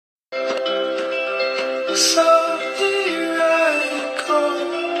Softly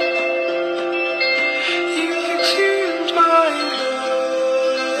radical, you exude my love.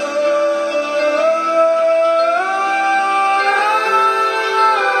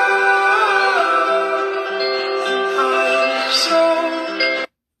 I'm so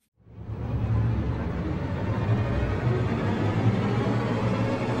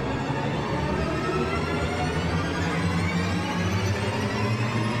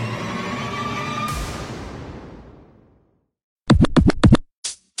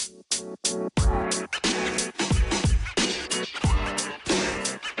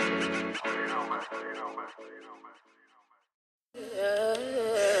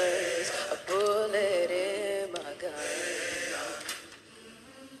a bullet in my gun.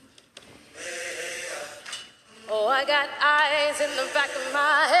 Oh, I got eyes in the back of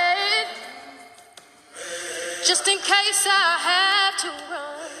my head, just in case I have to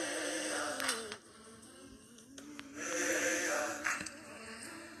run.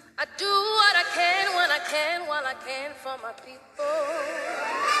 I do what I can when I can, while I can for my people.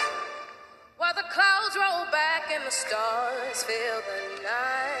 While the clouds roll back and the stars fill the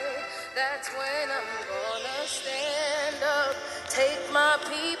night, that's when I'm gonna stand up, take my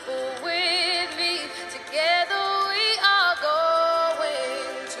people with me. Together we are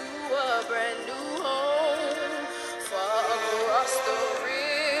going to a brand new home, far across the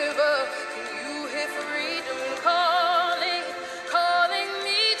river. Can you hear freedom calling, calling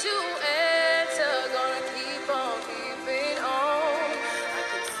me to answer? Gonna keep on keeping on. I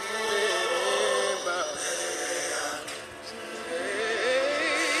can feel it in my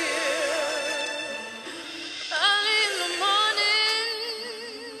early in the morning,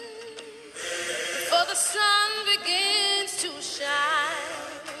 before the sun begins to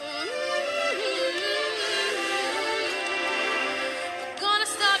shine. We're gonna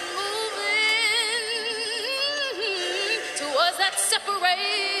start moving towards that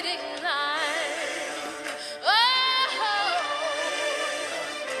separating line. Oh,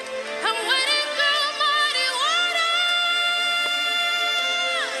 I'm waiting for the mighty water.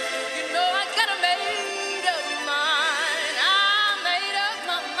 You know I got a made up mind. I made up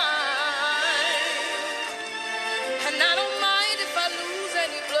my mind. And I don't mind if I lose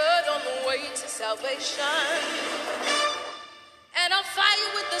any blood on the way to salvation. And I'll fight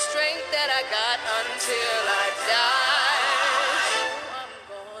with the strength that I got until I die. So I'm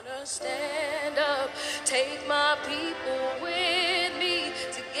gonna stand up, take my people with me.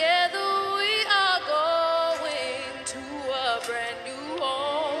 Together we are going to a brand new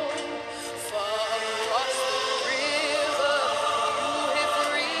home, far across the river. You hear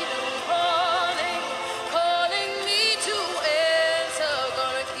freedom calling, calling me to answer.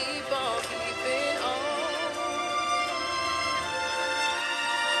 Gonna keep on keeping on.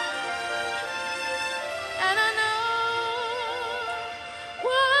 And I know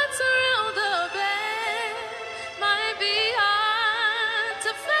what's around the bend might be hard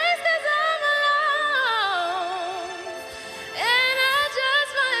to face 'cause I'm alone. And I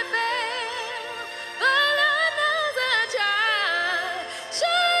just might fail, but Lord knows I try.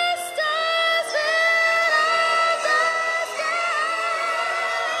 Just as when I just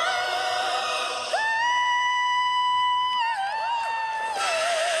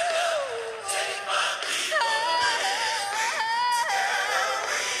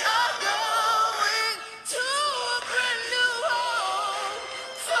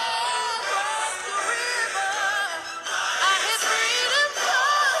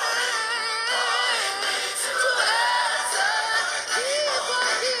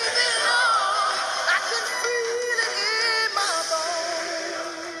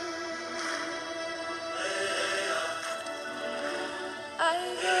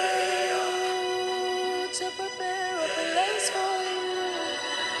I go to prepare a place for you.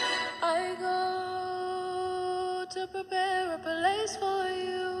 I go to prepare a place for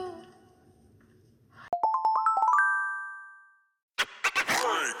you.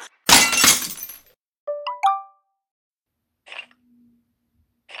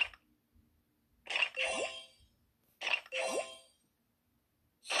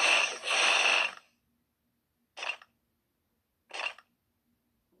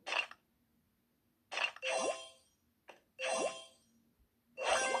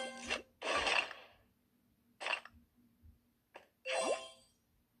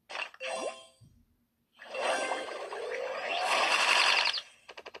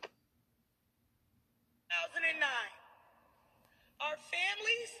 Our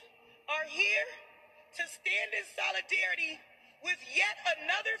families are here to stand in solidarity with yet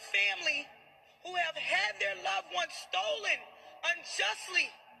another family who have had their loved ones stolen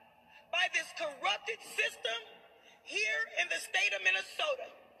unjustly. corrupted system here in the state of Minnesota.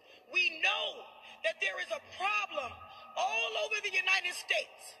 We know that there is a problem all over the United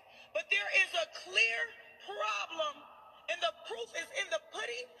States, but there is a clear problem, and the proof is in the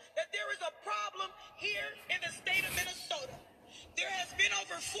pudding that there is a problem here in the state of Minnesota. There has been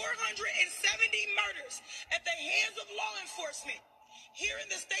over 470 murders at the hands of law enforcement here in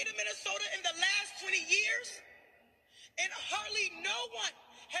the state of Minnesota in the last 20 years, and hardly no one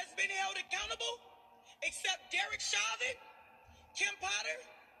has been held accountable except Derek Chauvin, Kim Potter,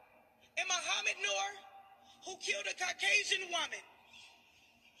 and Muhammad Noor, who killed a Caucasian woman.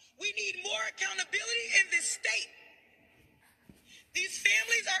 We need more accountability in this state. These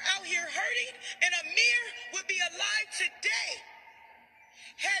families are out here hurting, and Amir would be alive today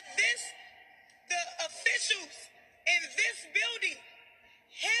had the officials in this building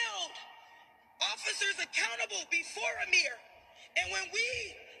held officers accountable before Amir. And when we,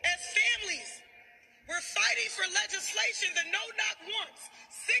 as families, were fighting for legislation, the no-knock warrants,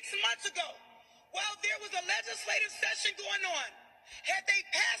 6 months ago, while there was a legislative session going on, had they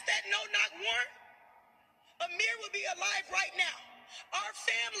passed that no-knock warrant, Amir would be alive right now. Our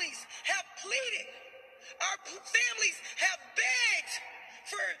families have pleaded. Our families have begged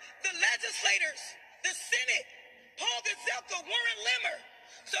for the legislators, the Senate, Paul Gazelka, Warren Limmer,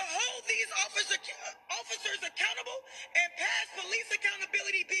 to hold these officers accountable and pass police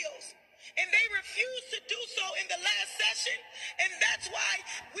accountability bills. And they refused to do so in the last session, and that's why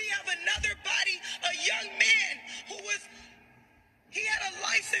we have another body, a young man he had a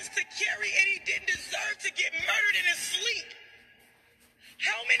license to carry and he didn't deserve to get murdered in his sleep.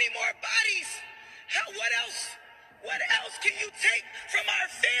 How many more bodies? What else can you take from our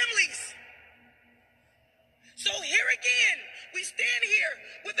families? So here again, we stand here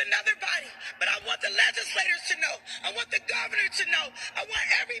with another body, but I want the legislators to know. I want the governor to know. I want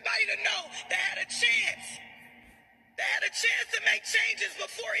everybody to know they had a chance. They had a chance to make changes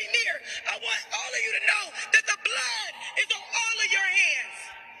before Amir. I want all of you to know that the blood is on all of your hands.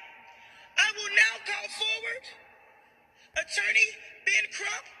 I will now call forward Attorney Ben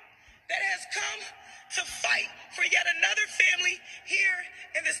Crump that has come to fight for yet another family here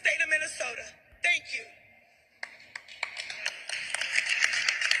in the state of Minnesota. Thank you.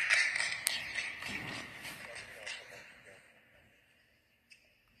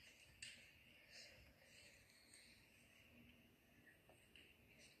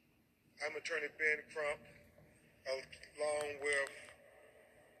 I'm Attorney Ben Crump, along with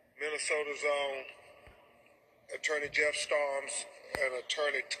Minnesota's own Attorney Jeff Storms and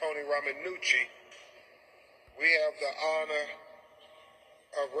Attorney Tony Raminucci. We have the honor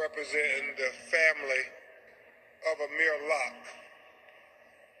of representing the family of Amir Locke,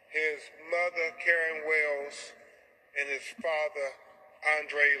 his mother Karen Wells, and his father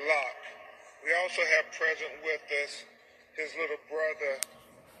Andre Locke. We also have present with us his older brother,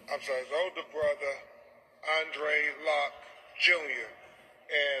 Andre Locke Jr.,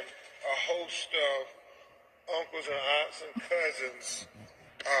 and a host of uncles and aunts and cousins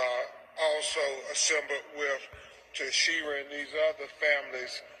also assembled with Tashira and these other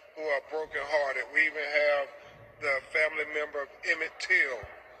families who are brokenhearted. We even have the family member of Emmett Till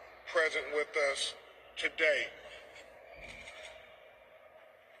present with us today.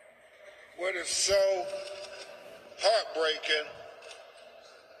 What is so heartbreaking,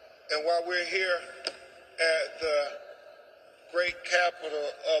 and while we're here at the great capital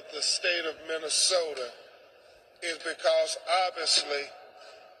of the state of Minnesota, is because obviously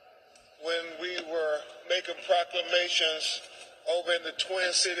when we were making proclamations over in the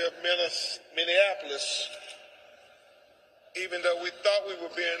Twin City of Minneapolis, even though we thought we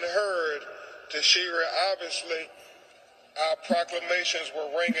were being heard, Tashira, obviously our proclamations were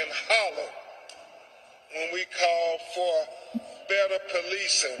ringing hollow when we called for better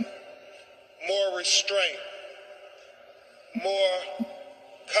policing, more restraint, more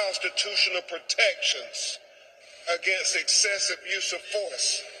constitutional protections against excessive use of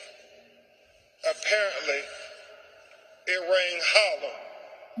force. Apparently, it rang hollow.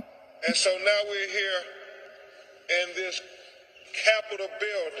 And so now we're here in this Capitol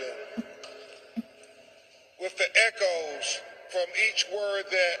building with the echoes from each word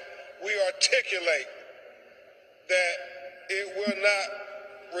that we articulate, that it will not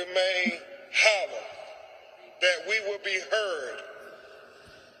remain hollow, that we will be heard.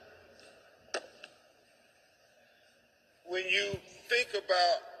 When you think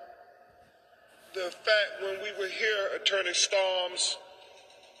about the fact when we were here, Attorney Storms,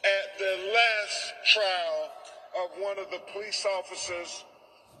 at the last trial of one of the police officers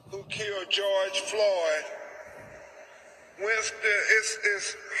who killed George Floyd, Winston,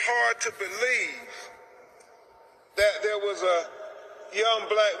 it's hard to believe that there was a young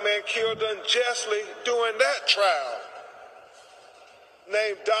black man killed unjustly during that trial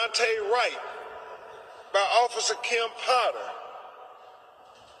named Dante Wright by Officer Kim Potter.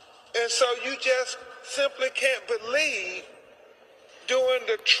 And so you just simply can't believe during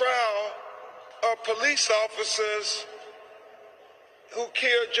the trial of police officers who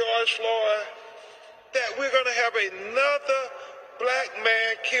killed George Floyd that we're going to have another black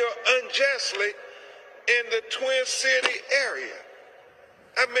man killed unjustly in the Twin City area.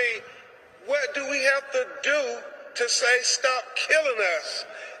 I mean, what do we have to do to say stop killing us,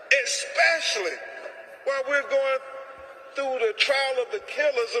 especially while we're going through the trial of the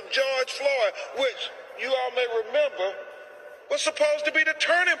killers of George Floyd, which you all may remember was supposed to be the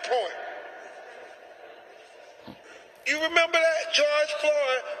turning point. You remember that? George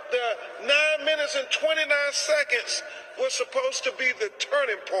Floyd, the 9 minutes and 29 seconds was supposed to be the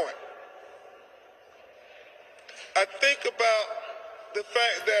turning point. I think about the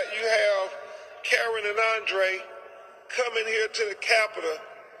fact that you have Karen and Andre coming here to the Capitol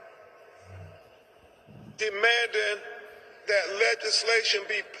demanding that legislation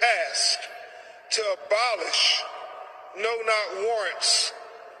be passed to abolish no-knock warrants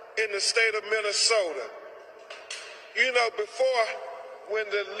in the state of Minnesota. You know, before, when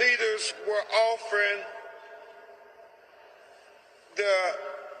the leaders were offering the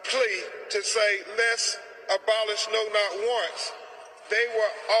plea to say, let's abolish no-knock warrants, they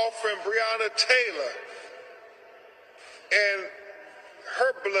were offering Breonna Taylor and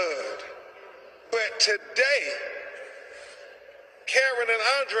her blood. But today, Karen and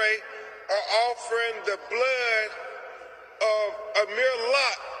Andre are offering the blood of Amir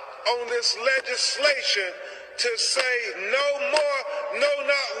Locke on this legislation to say no more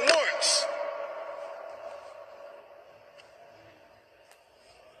no-knock warrants.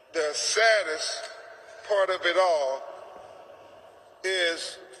 The saddest part of it all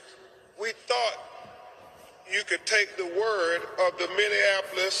is we thought you could take the word of the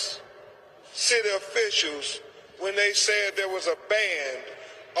Minneapolis city officials when they said there was a ban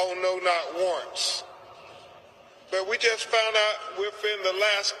on no-knock warrants. But we just found out within the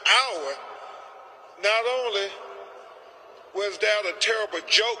last hour, not only was that a terrible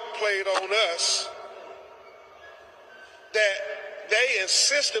joke played on us, that they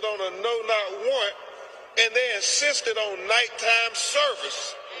insisted on a no-knock warrant and they insisted on nighttime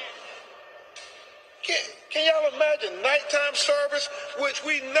service. Can y'all imagine nighttime service, which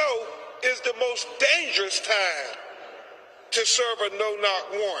we know is the most dangerous time to serve a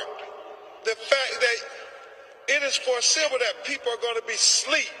no-knock warrant? The fact that it is foreseeable that people are going to be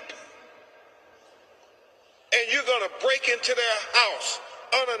asleep and you're going to break into their house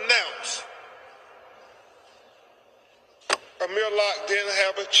unannounced. Amir Locke didn't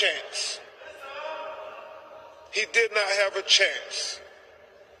have a chance. He did not have a chance.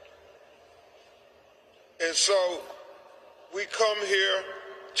 And so we come here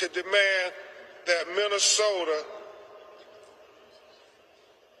to demand that Minnesota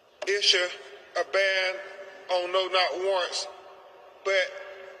issue a ban on no-knock warrants, but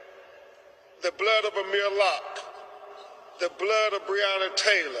the blood of Amir Locke, the blood of Breonna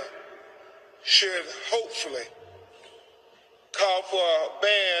Taylor should hopefully call for a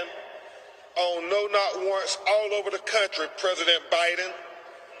ban on no-knock warrants all over the country, President Biden.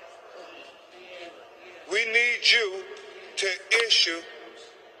 We need you to issue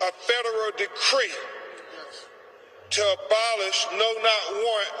a federal decree to abolish no-knock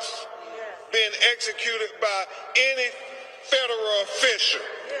warrants being executed by any federal official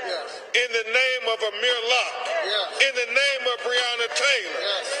in the name of Amir Locke, in the name of Breonna Taylor.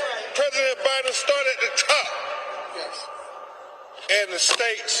 President Biden started at the top, and the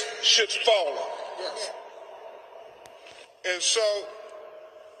states should follow. And so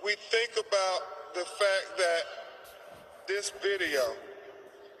we think about the fact that this video,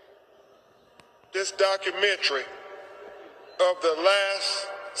 this documentary of the last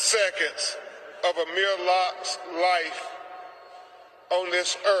seconds of Amir Locke's life on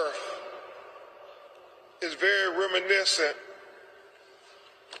this earth is very reminiscent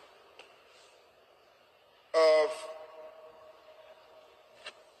of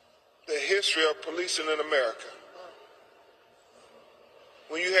the history of policing in America.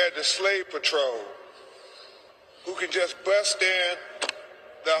 When you had the slave patrol who could just bust in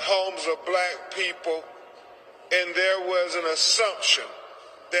the homes of black people and there was an assumption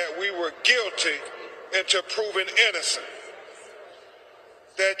that we were guilty until proven innocent,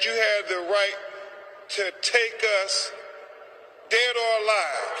 that you had the right to take us dead or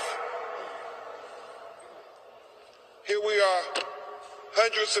alive. Here we are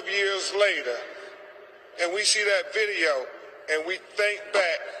hundreds of years later, and we see that video, and we think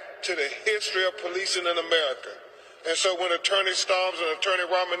back to the history of policing in America. And so when Attorney Storms and Attorney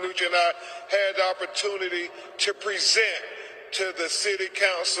Ramanujan and I had the opportunity to present to the City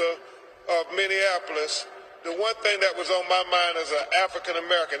Council of Minneapolis, the one thing that was on my mind as an African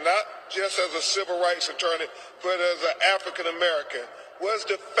American, not just as a civil rights attorney, but as an African American, was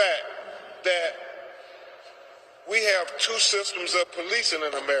the fact that we have two systems of policing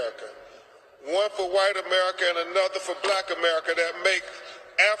in America, one for white America and another for black America, that make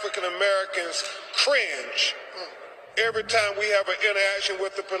African Americans cringe every time we have an interaction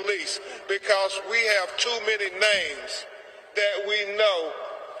with the police, because we have too many names that we know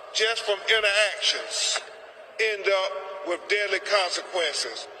just from interactions end up with deadly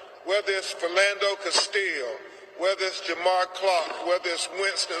consequences, whether it's Philando Castile, whether it's Jamar Clark, whether it's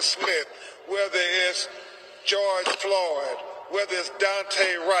Winston Smith, whether it's George Floyd, whether it's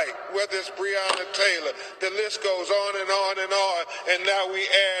Dante Wright, whether it's Breonna Taylor. The list goes on and on and on, and now we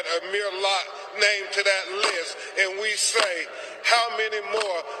add Amir Locke name to that list, and we say, how many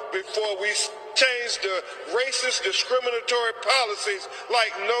more before we change the racist discriminatory policies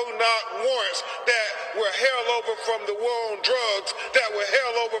like no-knock warrants that were held over from the war on drugs, that were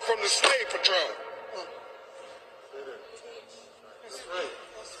held over from the State Patrol?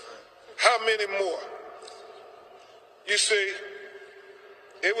 How many more? You see,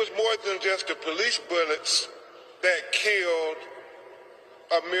 it was more than just the police bullets that killed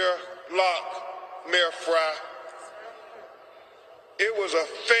Amir Locke, Mayor Fry. It was a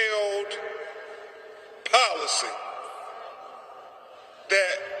failed policy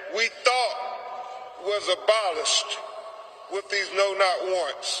that we thought was abolished with these no-knock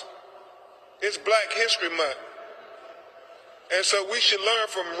warrants. It's Black History Month. And so we should learn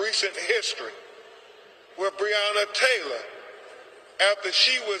from recent history where Breonna Taylor, after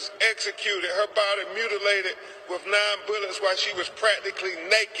she was executed, her body mutilated with 9 bullets while she was practically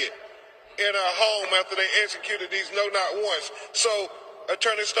naked in her home after they executed these no-knock warrants. So,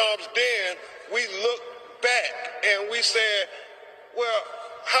 Attorney Storms, then we looked back and we said, well,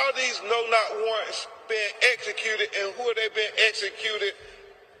 how are these no-knock warrants being executed and who are they being executed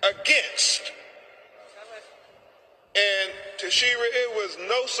against? And Tashira, it was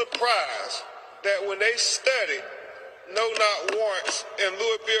no surprise that when they studied no-knock warrants in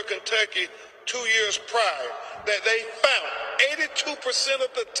Louisville, Kentucky 2 years prior, that they found 82% of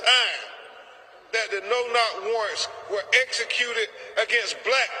the time that the no-knock warrants were executed against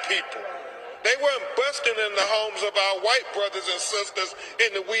black people. They weren't busting in the homes of our white brothers and sisters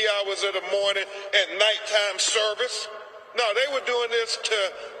in the wee hours of the morning at nighttime service. No, they were doing this to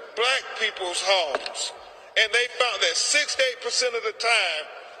black people's homes. And they found that 68% of the time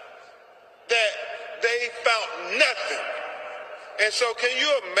that they found nothing. And so can you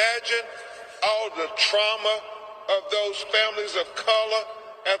imagine all the trauma of those families of color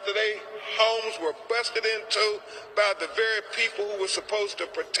after their homes were busted into by the very people who were supposed to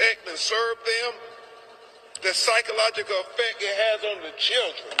protect and serve them? The psychological effect it has on the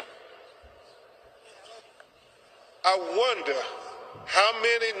children. I wonder how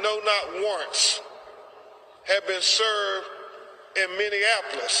many no-knock warrants have been served in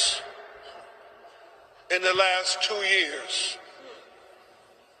Minneapolis in the last 2 years,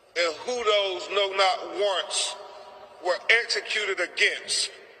 and who those no-knock warrants were executed against.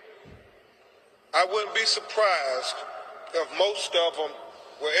 I wouldn't be surprised if most of them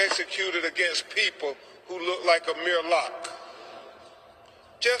were executed against people who look like Amir Locke.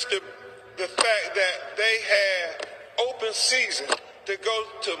 Just the fact that they had open season to go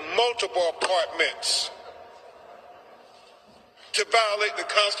to multiple apartments to violate the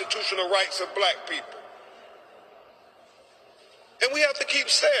constitutional rights of black people. And we have to keep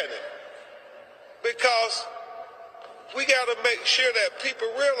saying it, because we got to make sure that people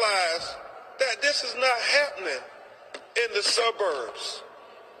realize that this is not happening in the suburbs.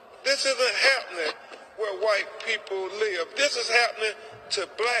 This isn't happening where white people live. This is happening to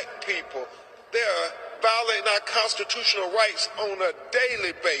black people. They're violating our constitutional rights on a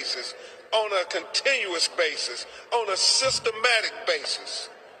daily basis, on a continuous basis, on a systematic basis.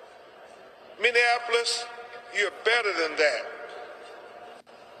 Minneapolis, you're better than that.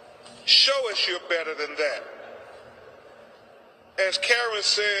 Show us you're better than that. As Karen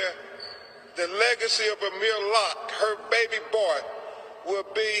said, the legacy of Amir Locke, her baby boy, will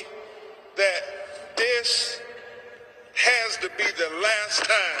be that this has to be the last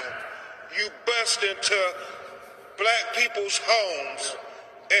time you bust into black people's homes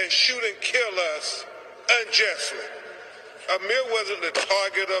and shoot and kill us unjustly. Amir wasn't the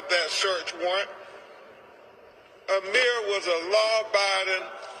target of that search warrant. Amir was a law-abiding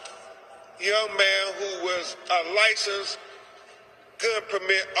young man who was a licensed gun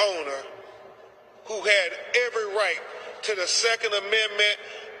permit owner who had every right to the Second Amendment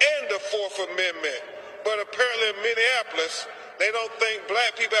and the Fourth Amendment. But apparently in Minneapolis, they don't think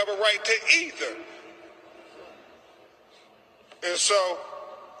black people have a right to either. And so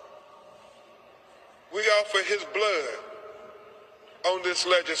we offer his blood on this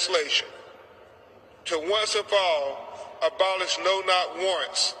legislation to once and for all abolish no-knock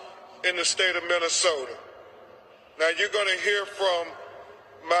warrants in the state of Minnesota. Now you're going to hear from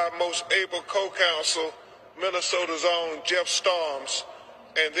my most able co-counsel, Minnesota's own Jeff Storms,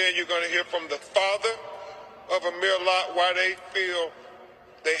 and then you're going to hear from the father of Amir Locke why they feel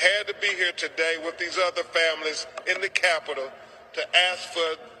they had to be here today with these other families in the Capitol to ask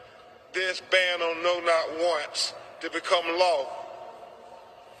for this ban on no-knock warrants to become law.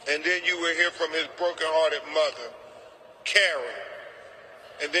 And then you will hear from his broken-hearted mother, Karen.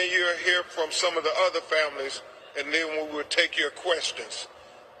 And then you'll hear from some of the other families, and then we will take your questions.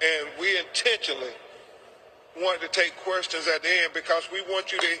 And we intentionally want to take questions at the end because we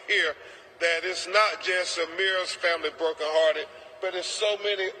want you to hear that it's not just Amir's family brokenhearted, but it's so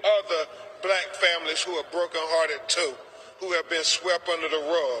many other black families who are brokenhearted too, who have been swept under the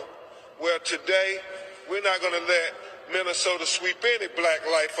rug. Well, today, we're not going to let Minnesota sweep any black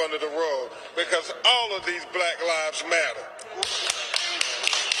life under the rug because all of these black lives matter.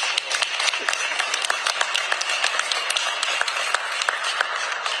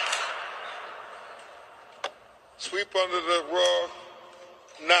 Sweep under the rug,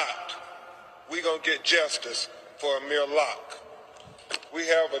 not. We're going to get justice for Amir Locke. We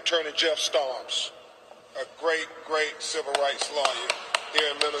have Attorney Jeff Storms, a great, great civil rights lawyer here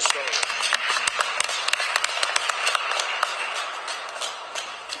in Minnesota.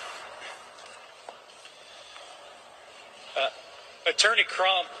 Attorney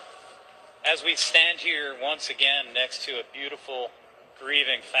Crump, as we stand here once again next to a beautiful,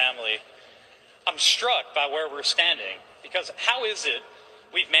 grieving family, I'm struck by where we're standing, because how is it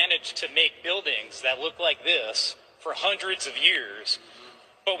we've managed to make buildings that look like this for hundreds of years,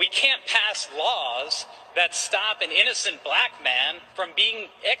 but we can't pass laws that stop an innocent black man from being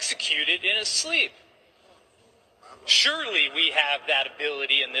executed in his sleep? Surely we have that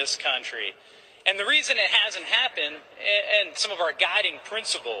ability in this country. And the reason it hasn't happened, and some of our guiding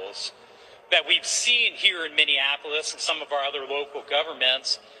principles that we've seen here in Minneapolis and some of our other local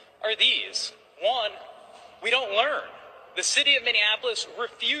governments, are these. One, we don't learn. The city of Minneapolis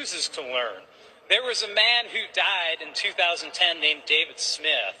refuses to learn. There was a man who died in 2010 named David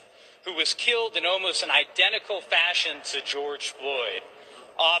Smith, who was killed in almost an identical fashion to George Floyd.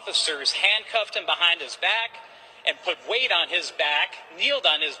 Officers handcuffed him behind his back and put weight on his back, kneeled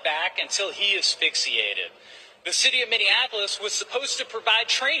on his back until he asphyxiated. The city of Minneapolis was supposed to provide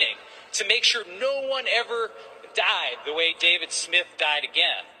training to make sure no one ever died the way David Smith died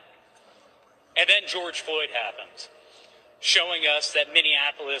again. And then George Floyd happened, showing us that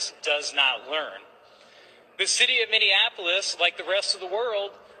Minneapolis does not learn. The city of Minneapolis, like the rest of the world,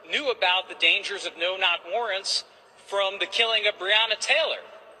 knew about the dangers of no-knock warrants from the killing of Breonna Taylor.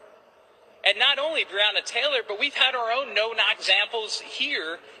 And not only Breonna Taylor, but we've had our own no-knock examples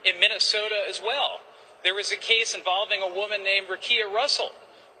here in Minnesota as well. There was a case involving a woman named Rakia Russell,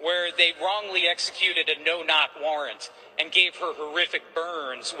 where they wrongly executed a no-knock warrant and gave her horrific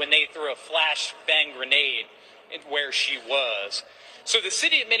burns when they threw a flashbang grenade where she was. So the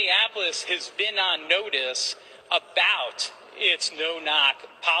city of Minneapolis has been on notice about its no-knock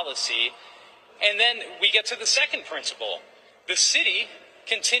policy. And then we get to the second principle. The city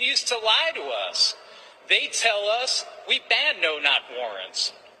continues to lie to us. They tell us we banned no-knock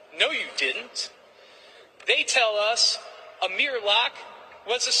warrants. No, you didn't. They tell us Amir Locke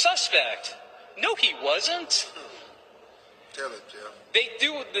was a suspect. No, he wasn't. Tell it, Jeff. They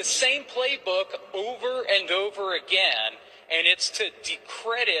do the same playbook over and over again, and it's to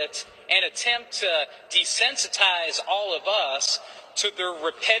discredit and attempt to desensitize all of us to their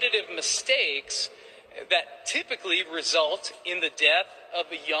repetitive mistakes that typically result in the death of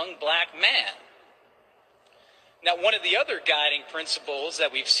a young black man. Now, one of the other guiding principles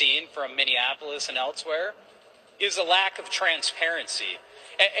that we've seen from Minneapolis and elsewhere is a lack of transparency.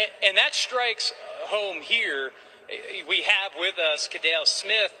 And that strikes home here. We have with us Cadale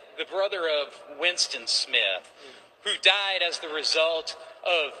Smith, the brother of Winston Smith, who died as the result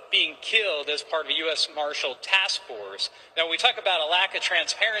of being killed as part of a U.S. Marshal Task Force. Now, when we talk about a lack of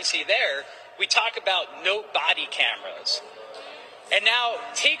transparency there, we talk about no body cameras. And now,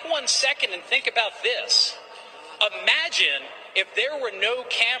 take 1 second and think about this. Imagine if there were no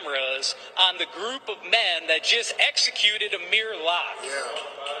cameras on the group of men that just executed Amir Locke? Yeah.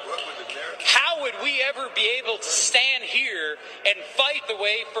 What would the narrative? How would we ever be able to stand here and fight the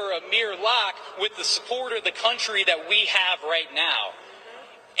way for Amir Locke with the support of the country that we have right now?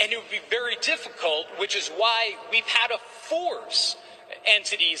 And it would be very difficult, which is why we've had to force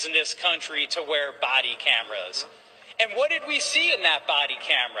entities in this country to wear body cameras. And what did we see in that body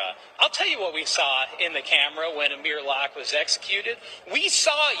camera? I'll tell you what we saw in the camera when Amir Locke was executed. We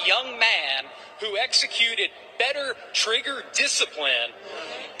saw a young man who executed better trigger discipline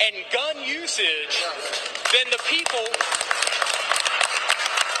and gun usage than the people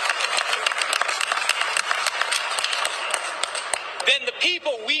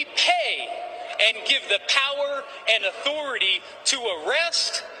we pay and give the power and authority to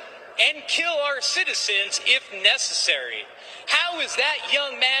arrest and kill our citizens if necessary. How is that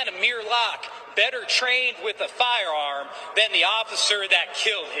young man, Amir Locke, better trained with a firearm than the officer that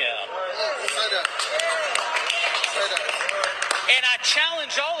killed him? And I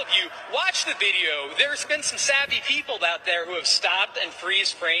challenge all of you, watch the video. There's been some savvy people out there who have stopped and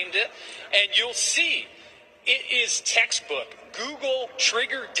freeze-framed it, and you'll see it is textbook. Google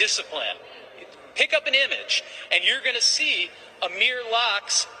trigger discipline. Pick up an image, and you're going to see Amir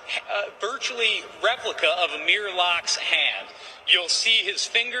Locke's virtually replica of Amir Locke's hand. You'll see his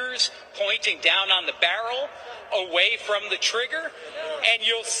fingers pointing down on the barrel away from the trigger, and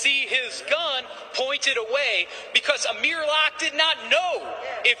you'll see his gun pointed away because Amir Locke did not know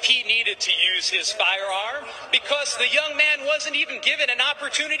if he needed to use his firearm because the young man wasn't even given an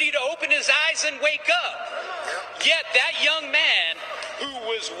opportunity to open his eyes and wake up. Yet that young man, who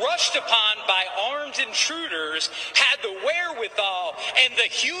was rushed upon by armed intruders, had the wherewithal and the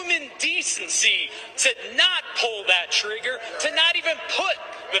human decency to not pull that trigger, to not even put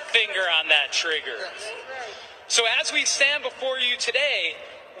the finger on that trigger. So as we stand before you today,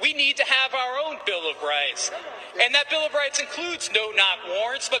 we need to have our own Bill of Rights. And that Bill of Rights includes no-knock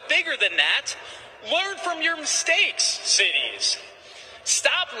warrants, but bigger than that, learn from your mistakes, cities.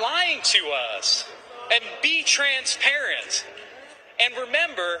 Stop lying to us and be transparent. And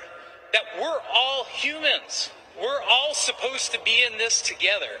remember that we're all humans. We're all supposed to be in this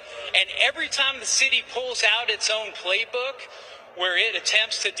together. And every time the city pulls out its own playbook, where it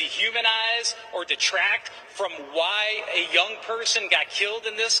attempts to dehumanize or detract from why a young person got killed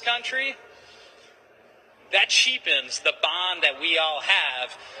in this country, that cheapens the bond that we all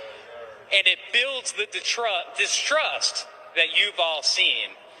have, and it builds the distrust that you've all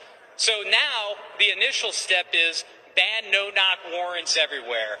seen. So now the initial step is ban no-knock warrants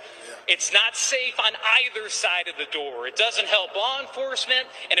everywhere. It's not safe on either side of the door. It doesn't help law enforcement,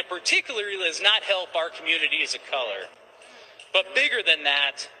 and it particularly does not help our communities of color. But bigger than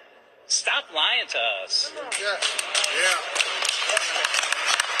that, stop lying to us.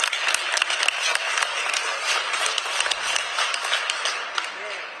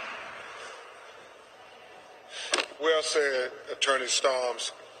 Well said, Attorney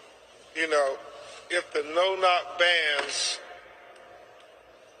Storms. You know, if the no-knock bans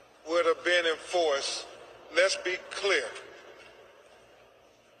would have been enforced, let's be clear,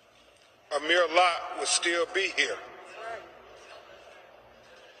 Amir Locke would still be here.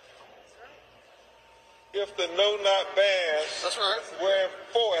 If the no-knock bans were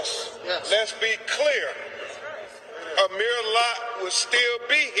enforced, let's be clear, Amir Locke would still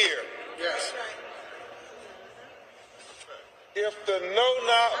be here. If the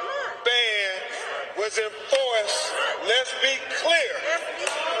no-knock ban was enforced, let's be clear,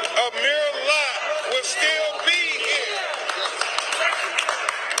 Amir Locke would still be here.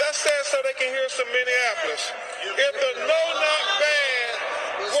 Let's say it so they can hear us in Minneapolis. If the no-knock ban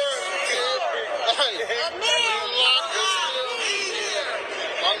were...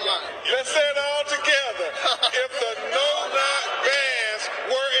 Let's say it all together. If the no-knock bans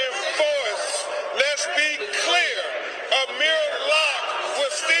were enforced, let's be clear, Amir Locke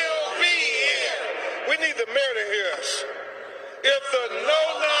will still be here. We need the mayor to hear us. If the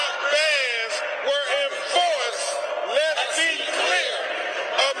no-knock bans were enforced, let's be clear,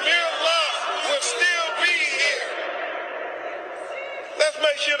 Amir Locke will still be here. Let's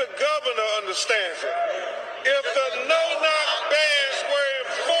make sure the governor understands it. If the no-knock bans were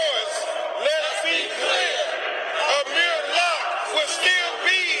enforced, let's be clear, Amir Locke will still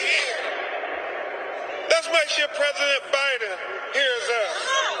be here. Let's make sure President Biden hears us.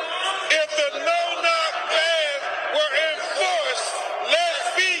 If the no-knock bans were enforced, let's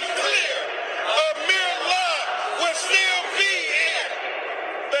be clear, Amir Locke will still be here.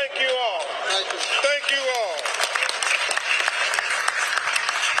 Thank you all. Thank you all.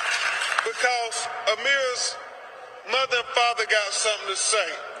 Because Amir's mother and father got something to say.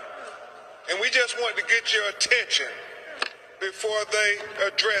 And we just want to get your attention before they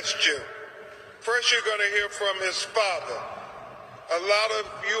addressed you. First, you're going to hear from his father. A lot of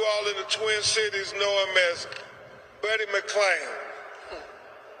you all in the Twin Cities know him as Buddy McClain.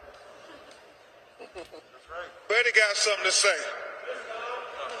 Buddy got something to say.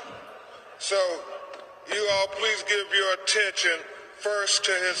 So, you all please give your attention first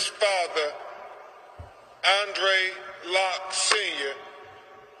to his father, Andre Locke Sr.,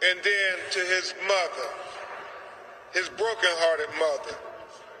 and then to his mother, his broken-hearted mother,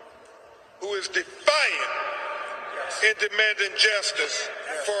 who is defiant in demanding justice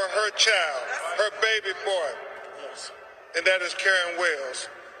for her child, her baby boy, and that is Karen Wells.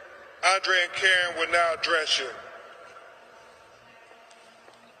 Andre and Karen will now address you.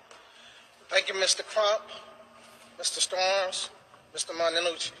 Thank you, Mr. Crump, Mr. Storms, Mr.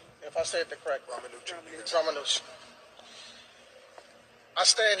 Marinucci, if I said that correct. Ramanucci. I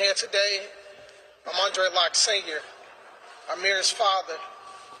stand here today. I'm Andre Locke Sr., Amir's father.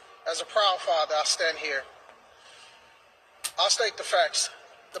 As a proud father, I stand here. I'll state the facts.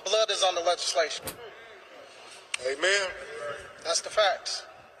 The blood is on the legislation. Amen. That's the facts.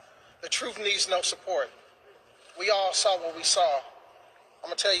 The truth needs no support. We all saw what we saw. I'm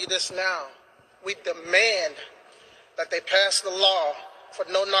going to tell you this now. We demand that they pass the law for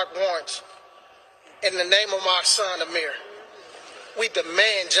no-knock warrants in the name of our son, Amir. We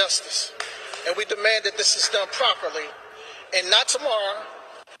demand justice, and we demand that this is done properly, and not tomorrow,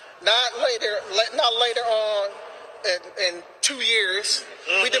 not later on in 2 years.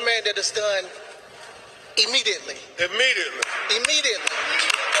 We demand that it's done immediately. Immediately.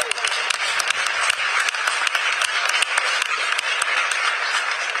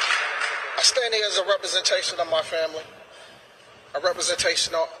 I stand here as a representation of my family, a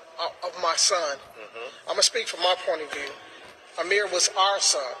representation of my son. I'm going to speak from my point of view. Amir was our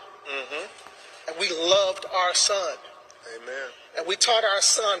son, and we loved our son. Amen. And we taught our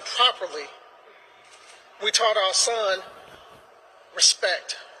son properly. We taught our son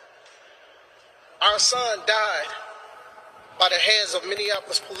respect. Our son died by the hands of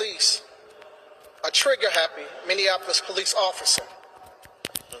Minneapolis police, a trigger-happy Minneapolis police officer.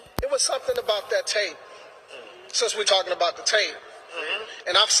 It was something about that tape, since we're talking about the tape.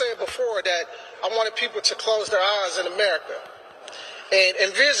 And I've said before that I wanted people to close their eyes in America and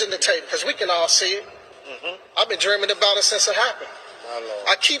envision the tape, because we can all see it. I've been dreaming about it since it happened.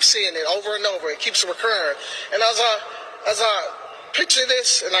 I keep seeing it over and over. It keeps recurring. And as I picture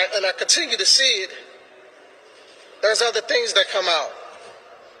this and I continue to see it, there's other things that come out.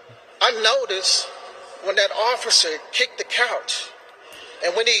 I noticed when that officer kicked the couch,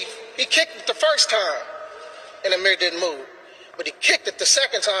 and when he kicked it the first time, and Amir didn't move, but he kicked it the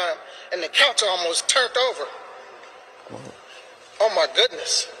second time, and the couch almost turned over. Oh my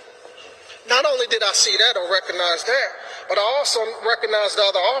goodness. Not only did I see that or recognize that, but I also recognized the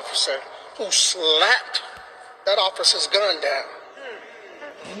other officer who slapped that officer's gun down.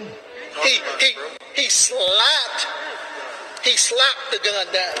 He slapped the gun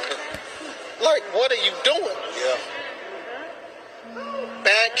down. Like, what are you doing? Yeah.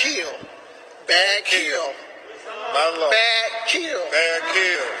 Bad kill. Bad kill. My Lord. Bad kill. Bad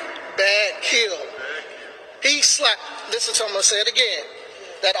kill. Bad kill. He slapped, listen to him, I'm going to say it again.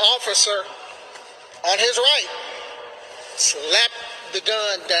 That officer on his right slapped the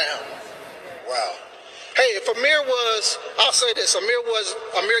gun down. Wow. Hey, if Amir was, I'll say this,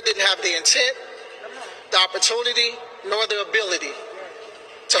 Amir didn't have the intent, the opportunity, nor the ability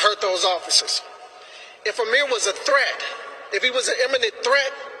to hurt those officers. If Amir was a threat, if he was an imminent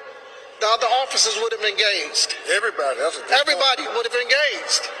threat, the other officers would have engaged. Everybody Would have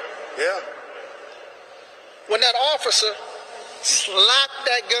engaged. Yeah. When that officer slapped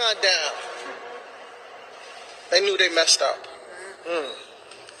that gun down, they knew they messed up.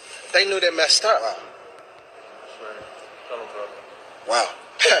 They knew they messed up. Wow.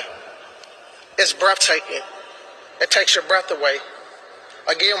 It's breathtaking. It takes your breath away.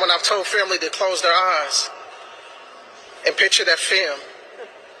 Again, when I've told family to close their eyes and picture that film,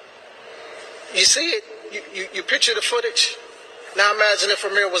 you see it, you picture the footage. Now imagine if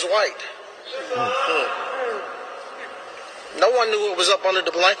Amir was white. No one knew it was up under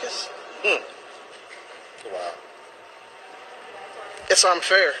the blankets. Wow. It's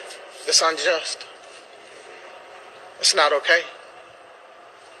unfair. It's unjust. It's not okay.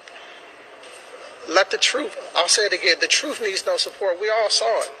 Let the truth, I'll say it again, the truth needs no support. We all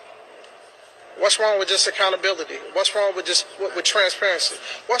saw it. What's wrong with just accountability? What's wrong with just with transparency?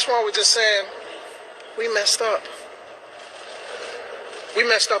 What's wrong with just saying, we messed up? We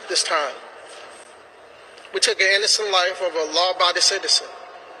messed up this time. We took an innocent life of a law-abiding citizen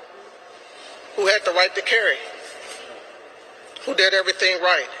who had the right to carry, who did everything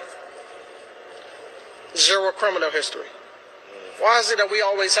right. Zero criminal history. Why is it that we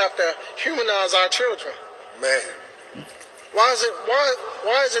always have to humanize our children? Man, Why is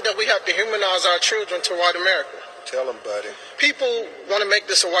it that we have to humanize our children to white America? tell them, buddy. People want to make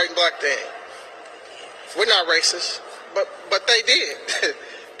this a white and black thing. We're not racist, but they did.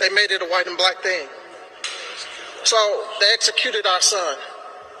 They made it a white and black thing. So they executed our son,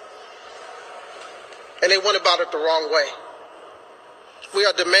 and they went about it the wrong way. We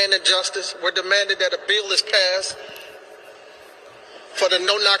are demanding justice. We're demanding that a bill is passed for the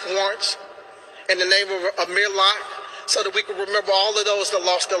no-knock warrants in the name of Amir Locke, so that we can remember all of those that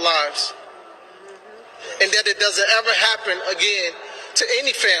lost their lives, and that it doesn't ever happen again to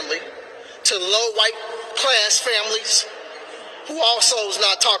any family, to low white class families who also is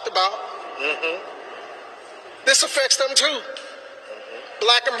not talked about. This affects them too.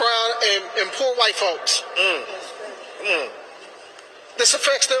 Black and brown and poor white folks. This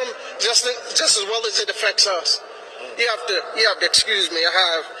affects them just as well as it affects us. You have to excuse me.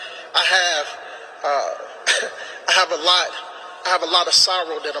 I have a lot of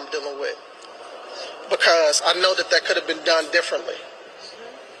sorrow that I'm dealing with, because I know that could have been done differently.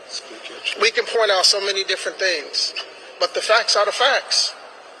 We can point out so many different things, but the facts are the facts.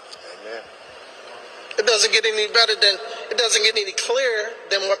 Amen. It doesn't get any clearer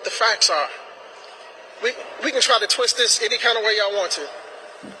than what the facts are. We can try to twist this any kind of way y'all want to.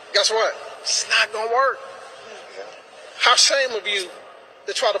 Guess what? It's not gonna work. How shame of you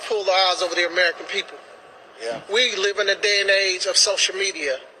to try to pull the eyes over the American people. Yeah. We live in a day and age of social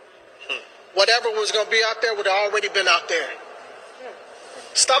media. Whatever was going to be out there would have already been out there.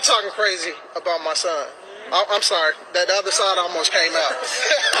 Stop talking crazy about my son. I'm sorry. That other side almost came out.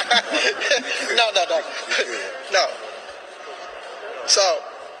 No. So,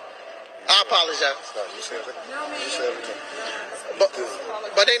 I apologize. No, you said it. You said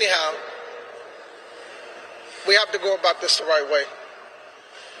it. But anyhow, we have to go about this the right way.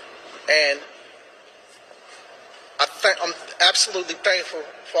 And I'm absolutely thankful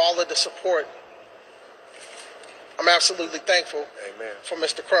for all of the support. I'm absolutely thankful Amen. for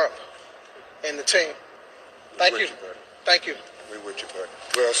Mr. Crump and the team. Thank you. Thank you. We with you, buddy.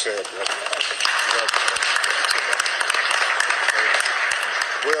 Well said, brother.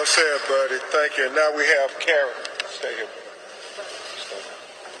 Well said, buddy. Thank you. And now we have Karen. Stay here, buddy.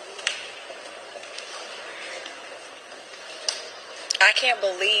 I can't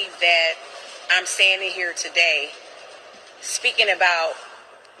believe that I'm standing here today speaking about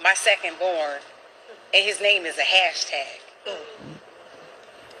my second born, and his name is a hashtag.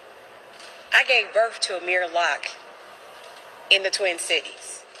 I gave birth to Amir Locke in the Twin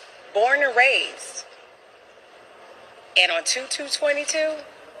Cities, born and raised. And on 2/2/22,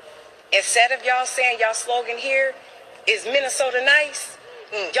 instead of y'all saying y'all slogan here is Minnesota nice,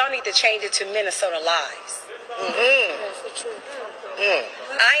 y'all need to change it to Minnesota lies.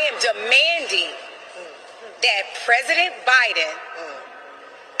 I am demanding that President Biden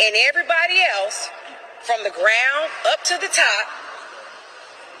and everybody else, from the ground up to the top,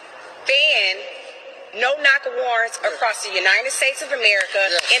 ban no-knock warrants across the United States of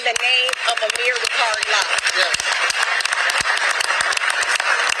America in the name of Amir Wakari Locke. Yes.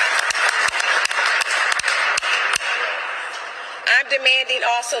 I'm demanding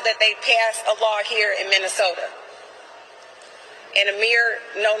also that they pass a law here in Minnesota, and Amir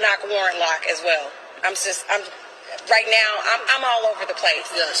no-knock warrant lock as well. Right now, I'm all over the place.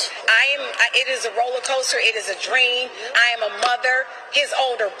 Yes. It is a roller coaster. It is a dream. I am a mother. His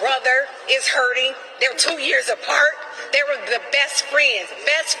older brother is hurting. They're 2 years apart. They were the best friends.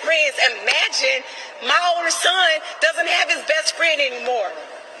 Best friends. Imagine my older son doesn't have his best friend anymore.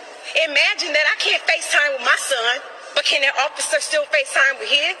 Imagine that I can't FaceTime with my son, but can that officer still FaceTime with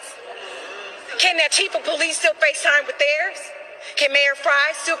his? Can that chief of police still FaceTime with theirs? Can Mayor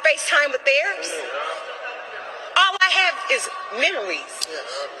Fry still FaceTime with theirs? All I have is memories,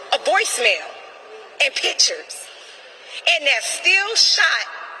 a voicemail, and pictures. And that still shot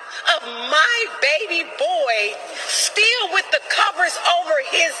of my baby boy still with the covers over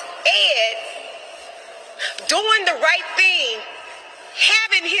his head, doing the right thing,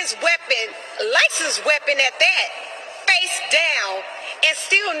 having his weapon, licensed weapon at that, face down, and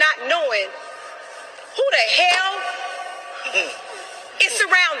still not knowing who the hell is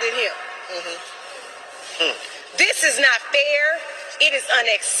surrounding him. This is not fair. It is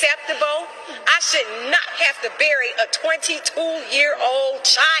unacceptable. I should not have to bury a 22-year-old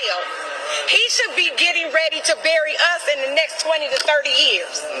child. He should be getting ready to bury us in the next 20 to 30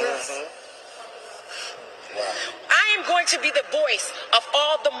 years. Wow. I am going to be the voice of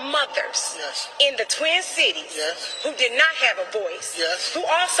all the mothers Yes. in the Twin Cities Yes. who did not have a voice, Yes. who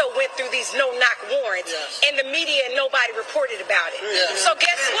also went through these no-knock warrants, Yes. and the media and nobody reported about it. Yes. So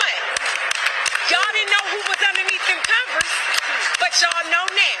guess what? Y'all didn't know who was underneath them covers, but y'all know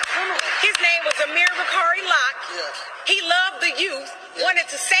now. His name was Amir Bakari Locke. Yes. He loved the youth, Yes. wanted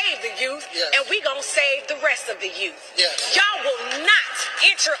to save the youth, Yes. and we gonna save the rest of the youth. Yes. Y'all will not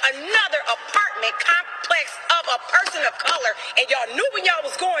enter another apartment complex of a person of color, and y'all knew when y'all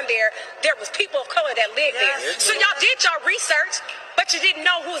was going there was people of color that lived there. So y'all did y'all research, but you didn't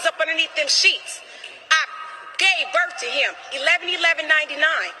know who was up underneath them sheets. I gave birth to him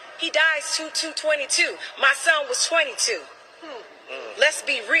 11/11/99. He dies 2/2/22. My son was 22. Let's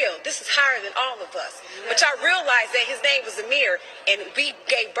be real. This is higher than all of us. But y'all realize that his name was Amir, and we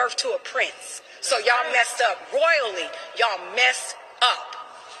gave birth to a prince. So y'all messed up royally. Y'all messed up.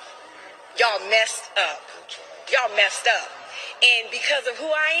 Y'all messed up. Y'all messed up. And because of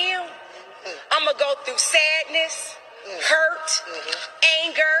who I am, I'm going to go through sadness, hurt,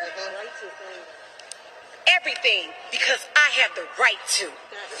 anger, everything, because I have the right to.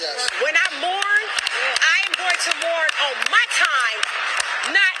 Yes. When I mourn, I am going to mourn on my time,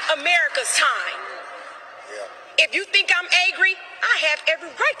 not America's time. If you think I'm angry, I have every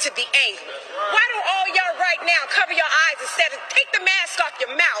right to be angry. Why don't all y'all right now cover your eyes instead of take the mask off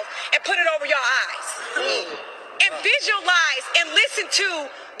your mouth and put it over your eyes? And visualize and listen to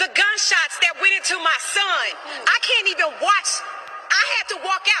the gunshots that went into my son. I can't even watch. I had to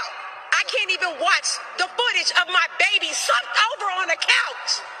walk out. I can't even watch the footage of my baby slumped over on the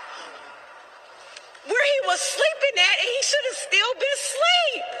couch where he was sleeping at, and he should have still been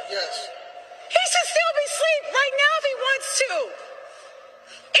asleep. Yes. He should still be asleep right now if he wants to.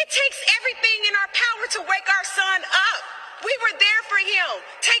 It takes everything in our power to wake our son up. We were there for him,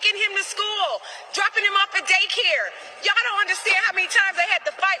 taking him to school, dropping him off at daycare. Y'all don't understand how many times I had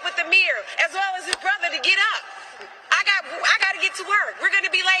to fight with Amir, as well as his brother, to get up. I got to get to work. We're going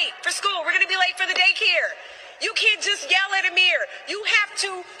to be late for school. We're going to be late for the daycare. You can't just yell at Amir. You have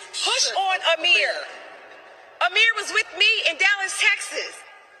to push on Amir. Amir was with me in Dallas, Texas.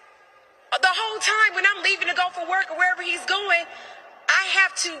 The whole time when I'm leaving to go for work or wherever he's going, I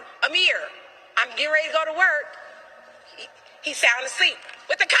have to, Amir, I'm getting ready to go to work. He's sound asleep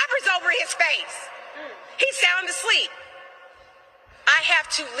with the covers over his face. He's sound asleep. I have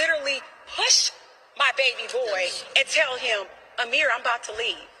to literally push my baby boy and tell him, Amir, I'm about to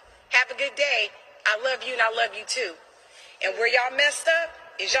leave. Have a good day. I love you and I love you too. And where y'all messed up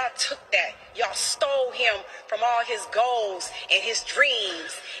is y'all took that. Y'all stole him from all his goals and his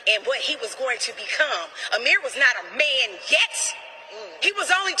dreams and what he was going to become. Amir was not a man yet. He was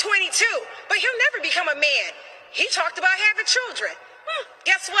only 22, but he'll never become a man. He talked about having children.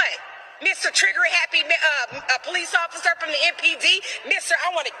 Guess what? Mr. Trigger Happy police officer from the MPD, Mr.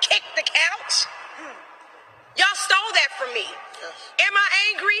 I want to kick the couch. Y'all stole that from me. Am I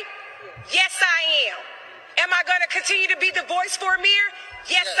angry? Yes, I am. Am I going to continue to be the voice for Amir?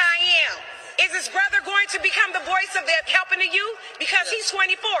 Yes, I am. Is his brother going to become the voice of the helping the youth? Because he's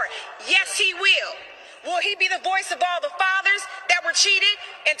 24. Yes, he will. Will he be the voice of all the fathers that were cheated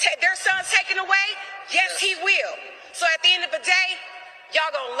and their sons taken away? Yes, he will. So at the end of the day,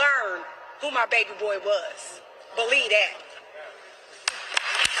 y'all gonna learn who my baby boy was. Believe that.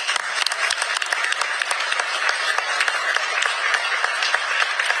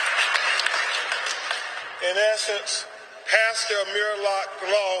 In essence, Pastor Amir Locke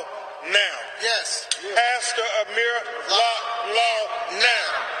Law now. Yes. Pastor Amir Locke Law now.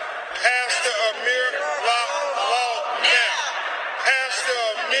 Pastor Amir Locke Law now. Pastor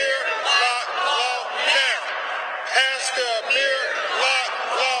Amir Locke Law now. Pastor Amir Locke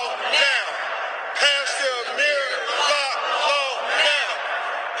Law now. Pastor Amir Locke Law now.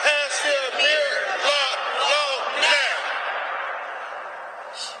 Pastor Amir Locke Law now.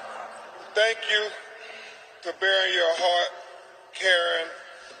 Thank you for bearing your heart, Karen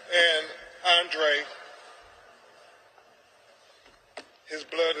and Andre. His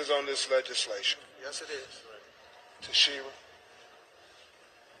blood is on this legislation. Yes, it is. Tashira.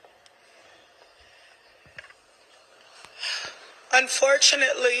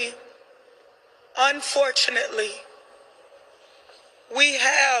 Unfortunately, we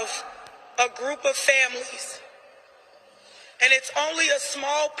have a group of families, and it's only a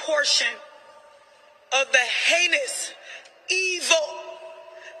small portion of the heinous evil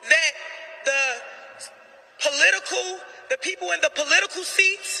that the people in the political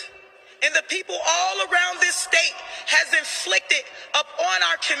seats and the people all around this state has inflicted upon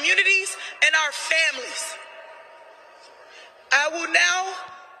our communities and our families. I will now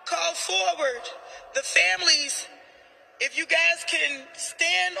call forward the families, if you guys can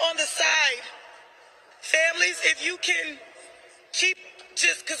stand on the side, families, if you can keep,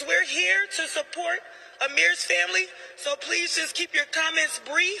 just because we're here to support Amir's family, so please just keep your comments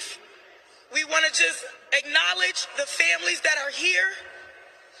brief. We want to just acknowledge the families that are here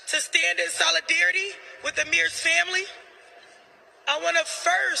to stand in solidarity with Amir's family. I want to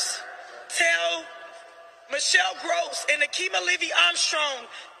first tell Michelle Gross and Nakima Levy Armstrong,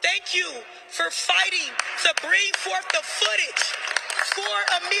 thank you for fighting to bring forth the footage for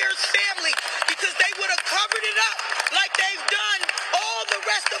Amir's family, because they would have covered it up like they've done all the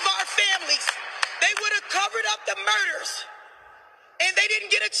rest of our families. They would have covered up the murders, and they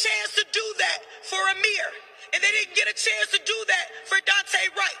didn't get a chance to do that for Amir, and they didn't get a chance to do that for Dante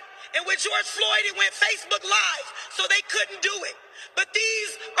Wright. And with George Floyd, it went Facebook Live, so they couldn't do it. But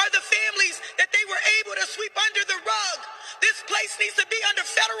these are the families that they were able to sweep under the rug. This place needs to be under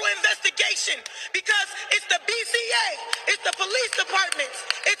federal investigation, because it's the BCA, it's the police departments,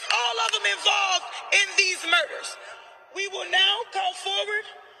 it's all of them involved in these murders. We will now call forward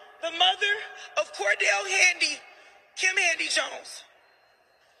the mother of Cordell Handy, Kim Handy Jones.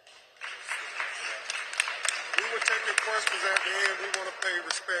 We will take your questions at the end. We want to pay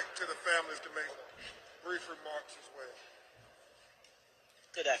respect to the families to make brief remarks as well.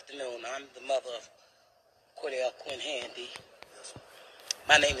 Good afternoon. I'm the mother of Cordell Quinn Handy.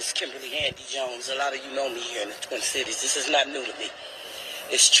 My name is Kimberly Handy Jones. A lot of you know me here in the Twin Cities. This is not new to me.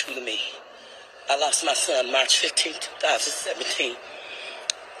 It's true to me. I lost my son March 15, 2017.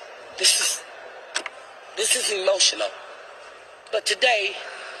 This is emotional. But today,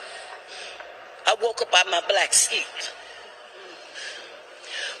 I woke up out of my black sleep,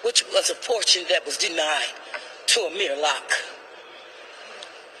 which was a fortune that was denied to Amir Locke,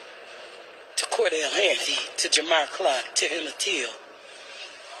 to Cordell Handy, to Jamar Clark, to Emmett Till,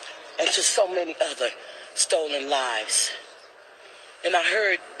 and to so many other stolen lives. And I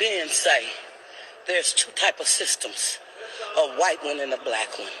heard Ben say there's two types of systems, a white one and a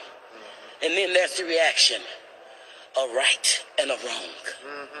black one. And then there's the reaction, a right and a wrong.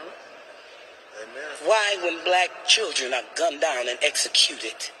 Mm-hmm. Amen. Why, when black children are gunned down and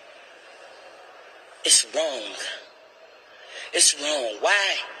executed, it's wrong. It's wrong.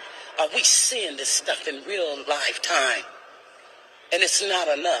 Why are we seeing this stuff in real lifetime? And it's not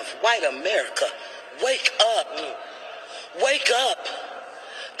enough. White America, wake up. Wake up.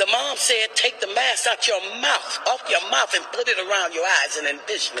 The mom said, take the mask out your mouth, off your mouth, and put it around your eyes and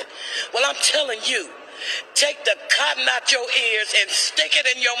envision it. Well, I'm telling you, take the cotton out your ears and stick it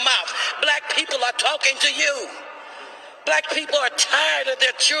in your mouth. Black people are talking to you. Black people are tired of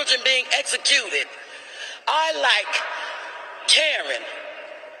their children being executed. I like Karen,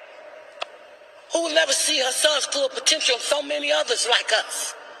 who will never see her son's full potential, and so many others like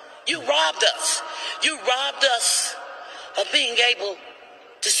us. You robbed us. You robbed us of being able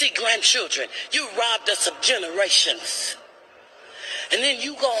to see grandchildren. You robbed us of generations. And then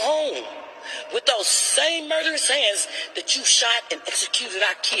you go home with those same murderous hands that you shot and executed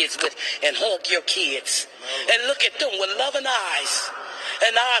our kids with, and hug your kids. And look at them with loving eyes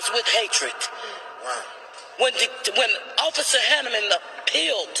and eyes with hatred. Wow. When Officer Hanneman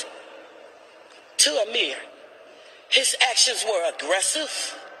appealed to Amir, his actions were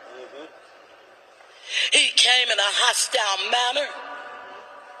aggressive. Mm-hmm. He came in a hostile manner.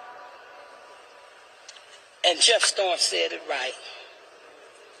 And Jeff Storm said it right.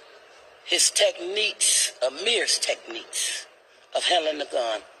 His techniques, Amir's techniques of handling the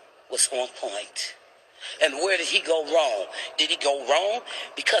gun was on point. And where did he go wrong? Did he go wrong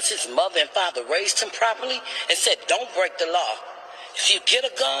because his mother and father raised him properly and said, don't break the law? If you get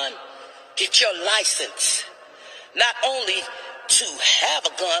a gun, get your license. Not only to have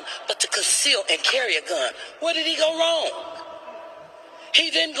a gun, but to conceal and carry a gun. Where did he go wrong?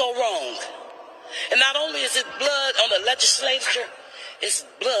 He didn't go wrong. And not only is it blood on the legislature, it's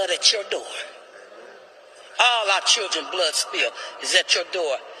blood at your door. All our children's blood spill is at your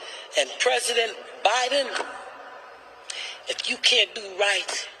door. And President Biden, if you can't do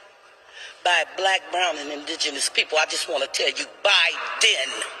right by black, brown, and indigenous people, I just want to tell you,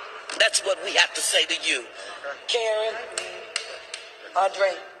 Biden. That's what we have to say to you. Karen,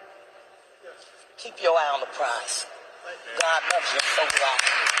 Andre, keep your eye on the prize. God loves you so much.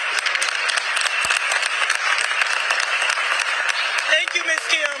 Thank you, Ms.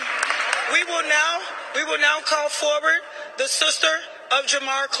 Kim. We will now call forward the sister of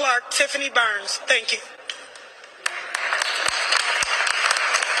Jamar Clark, Tiffany Burns. Thank you.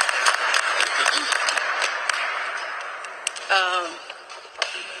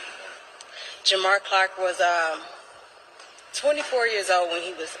 Jamar Clark was 24 years old when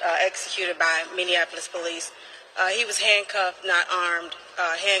he was executed by Minneapolis police. He was handcuffed, not armed,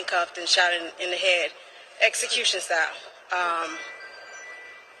 handcuffed and shot in the head, execution style.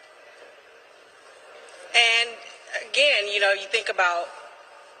 And again, you know, you think about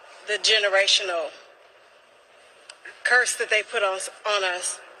the generational curse that they put on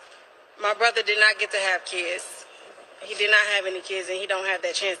us. My brother did not get to have kids. He did not have any kids, and he don't have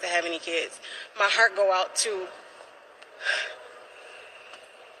that chance to have any kids. My heart go out to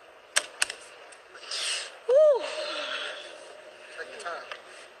woo. Take your time.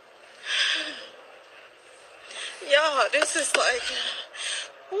 Y'all, this is like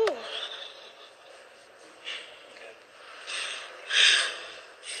woo.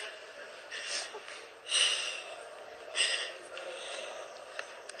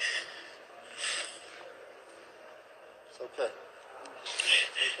 Okay.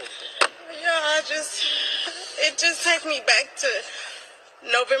 Yeah, it just takes me back to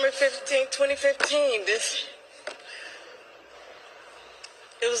November 15, 2015.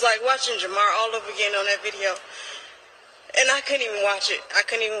 It was like watching Jamar all over again on that video. And I couldn't even watch it. I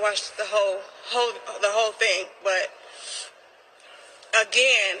couldn't even watch the whole thing. But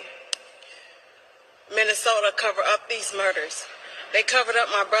again, Minnesota covered up these murders. They covered up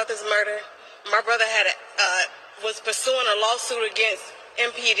my brother's murder. My brother was pursuing a lawsuit against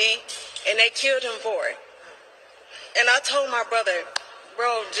MPD, and they killed him for it. And I told my brother,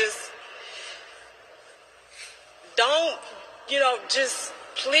 bro, just don't, just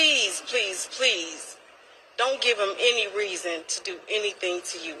please, please, please, don't give him any reason to do anything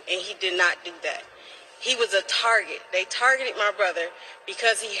to you. And he did not do that. He was a target. They targeted my brother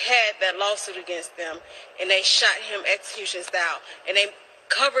because he had that lawsuit against them, and they shot him execution style, and they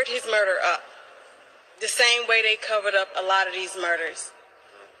covered his murder up the same way they covered up a lot of these murders.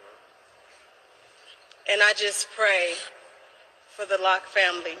 And I just pray for the Locke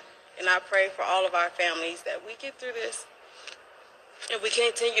family, and I pray for all of our families that we get through this and we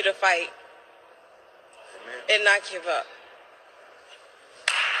continue to fight. Amen. And not give up.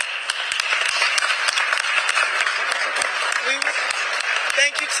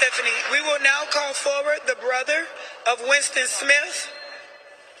 Thank you, Tiffany. We will now call forward the brother of Winston Smith,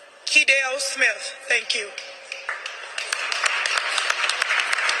 Keydale Smith. Thank you.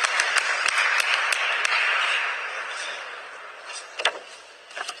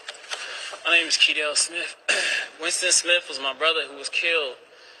 My name is Keydale Smith. Winston Smith was my brother who was killed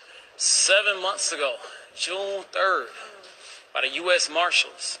 7 months ago, June 3rd, by the U.S.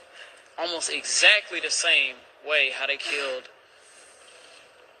 Marshals. Almost exactly the same way how they killed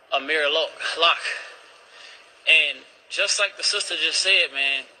Amir Locke. And just like the sister just said,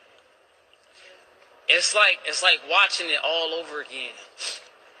 man, it's like watching it all over again.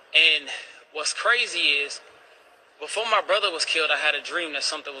 And what's crazy is, before my brother was killed, I had a dream that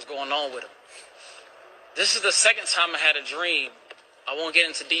something was going on with him. This is the second time I had a dream. I won't get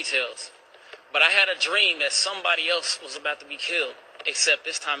into details, but I had a dream that somebody else was about to be killed, except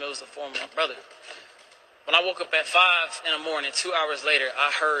this time it was the form of my brother. When I woke up at 5 in the morning, 2 hours later,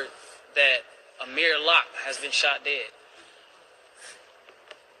 I heard that Amir Locke has been shot dead.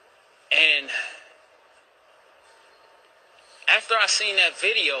 And after I seen that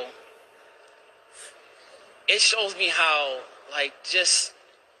video, it shows me how, just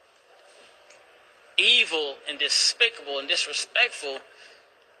evil and despicable and disrespectful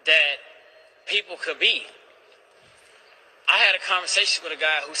that people could be. I had a conversation with a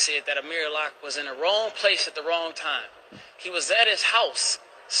guy who said that Amir Locke was in the wrong place at the wrong time. He was at his house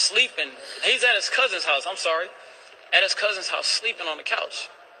sleeping. He's at his cousin's house, at his cousin's house sleeping on the couch.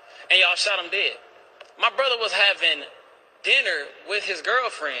 And y'all shot him dead. My brother was having dinner with his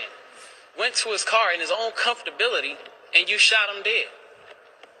girlfriend, went to his car in his own comfortability, and you shot him dead.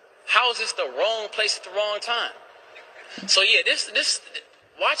 How is this the wrong place at the wrong time? So yeah,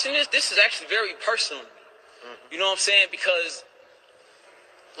 watching this is actually very personal to me. You know what I'm saying? Because,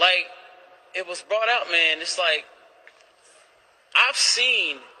 it was brought out, man. It's like, I've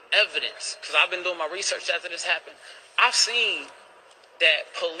seen evidence, because I've been doing my research after this happened. I've seen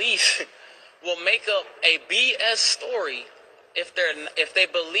that police will make up a BS story if they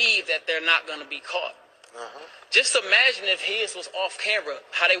believe that they're not going to be caught. Just imagine if his was off camera,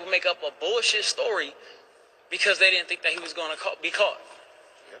 how they would make up a bullshit story because they didn't think that he was going to be caught.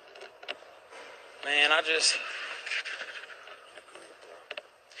 Man, I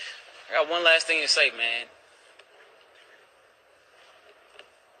got one last thing to say, man.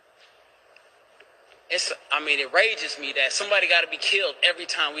 It rages me that somebody got to be killed every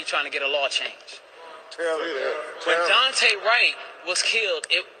time we trying to get a law change. Tell me that. When Dante Wright was killed,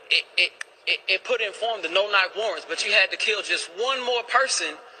 it put in form the no-knock warrants, but you had to kill just one more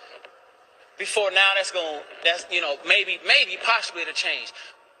person before now that's maybe possibly to change.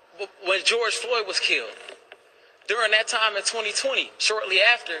 When George Floyd was killed, during that time in 2020, shortly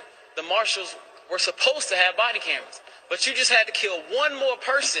after, the marshals were supposed to have body cameras, but you just had to kill one more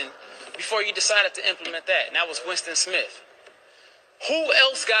person before you decided to implement that, and that was Winston Smith. Who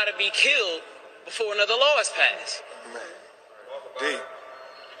else got to be killed before another law is passed? Deep.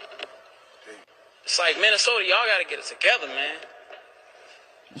 It's like Minnesota, y'all got to get it together, man.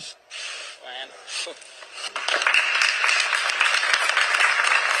 And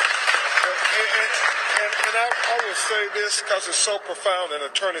I will say this because it's so profound, and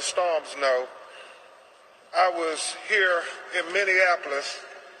Attorney Storms know. I was here in Minneapolis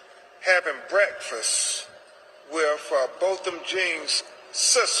having breakfast with Botham Jean's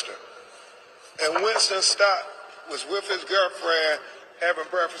sister. And Winston Stott was with his girlfriend having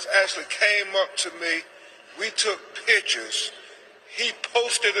breakfast, actually came up to me. We took pictures. He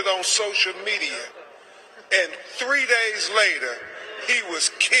posted it on social media. And 3 days later, he was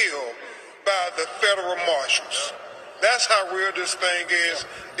killed by the federal marshals. That's how real this thing is.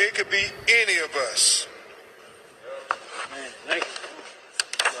 It could be any of us. Man, thank you.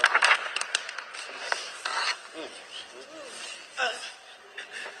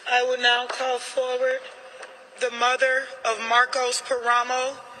 I will now call forward the mother of Marcos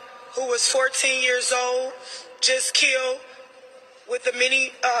Paramo, who was 14 years old, just killed with the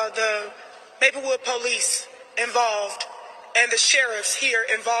Maplewood police involved and the sheriffs here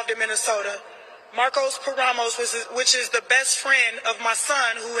involved in Minnesota. Marcos Paramos, which is the best friend of my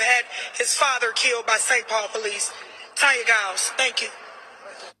son who had his father killed by St. Paul police. Tanya Giles, thank you.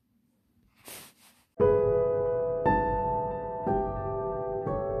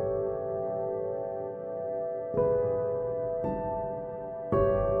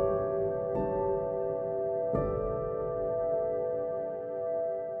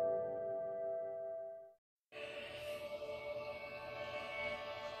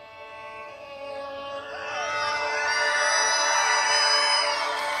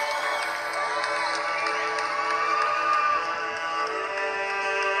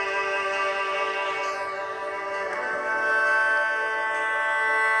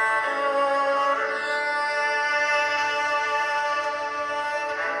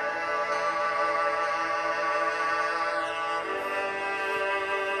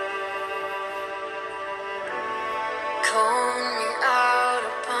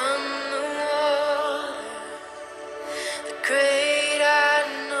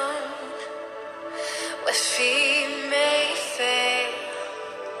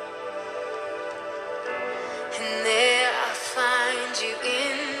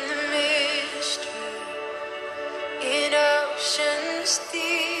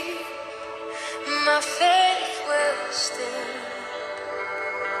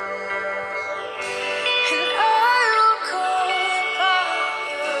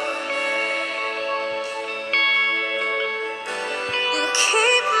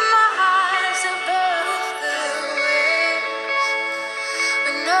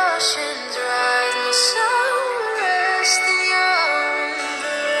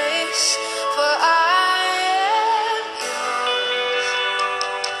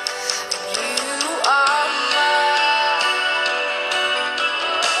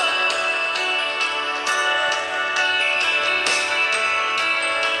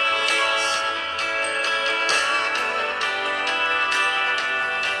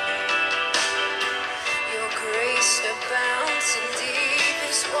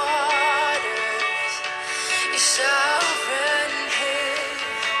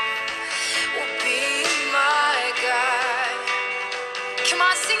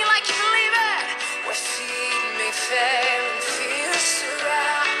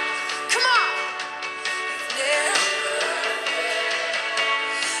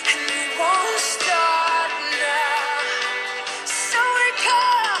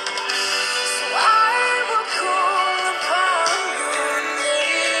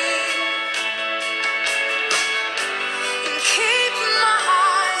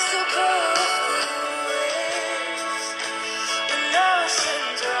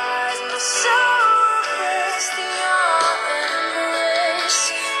 So rest in your embrace.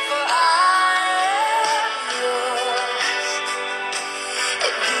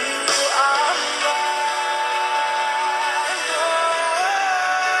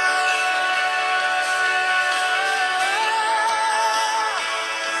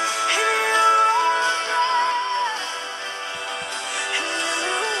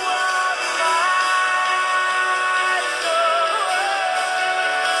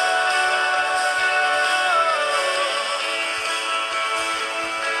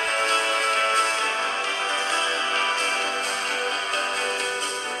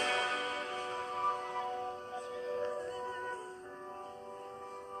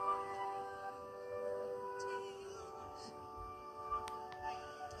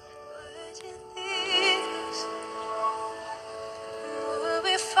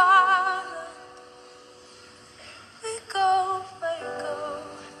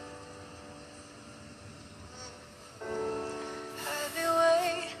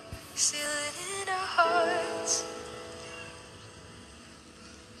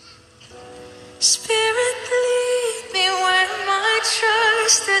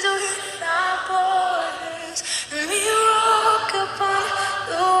 trust is without borders. Let me walk upon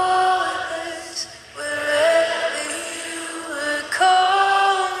the waters wherever you would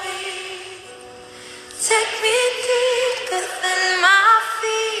call me. Take me deeper than my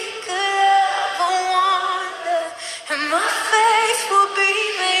feet could ever wander, and my faith will be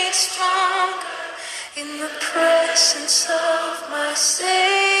made stronger in the presence of my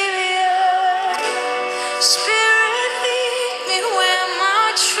Savior. Spirit, lead me where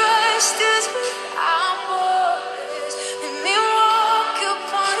my trust is without borders. Let me walk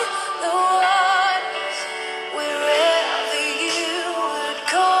upon the waters wherever you would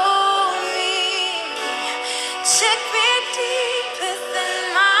call me. Take me deeper than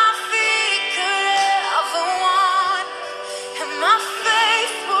my feet could ever wander, and my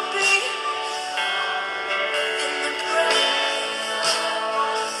faith will be in the presence.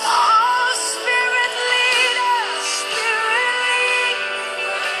 Oh, Spirit, lead us. Spirit, lead me.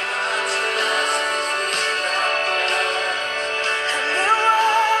 Let me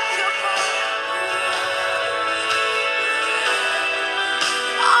walk upon.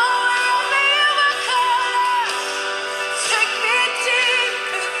 Oh, wherever you would call us. Take me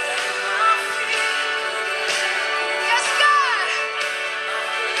deeper than my feet. Yes, God.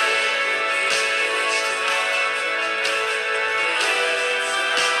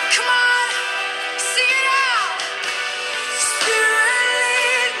 Come on, sing it out. Spirit,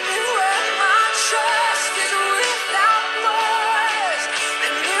 lead me where my trust is without borders.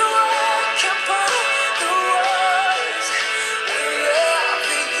 Let me walk upon the waters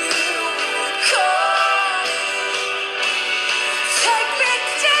wherever you would call me. Take me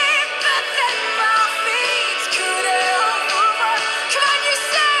deeper than my feet could ever run. Come on, you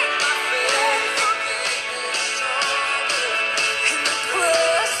say. My faith will be stronger in the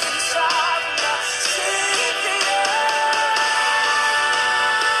presence of my Savior.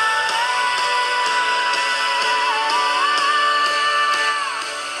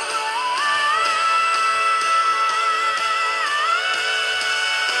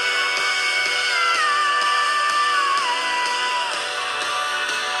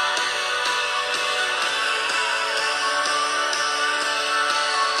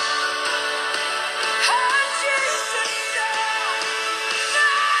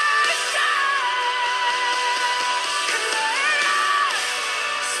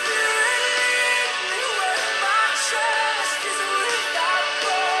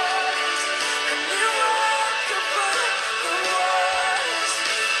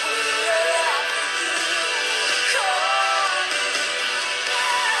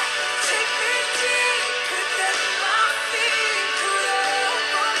 Take me deeper than my feet could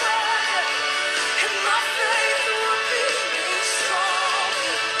ever run, and my faith will be made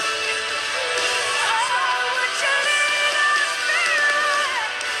stronger. Oh, would you lead us, Spirit?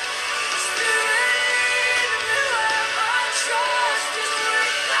 Spirit, lead me where my trust is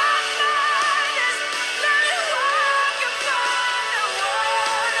without borders. Let me walk upon the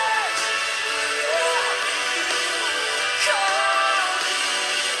waters wherever you call me.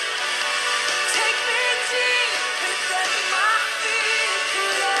 Take me deeper than my feet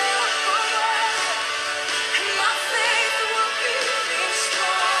could ever run, and my faith will be made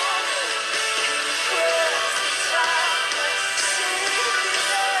stronger in the presence of my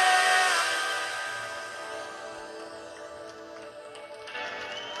Savior.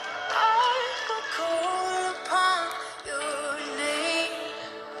 I will call upon your name.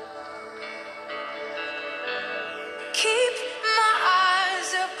 Keep my eyes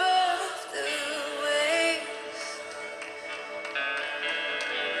above the waves.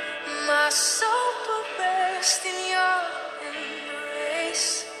 My soul will rest in your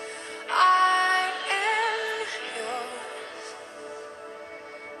embrace. I am yours,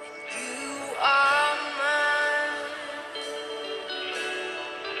 you are mine.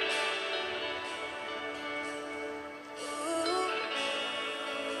 Ooh.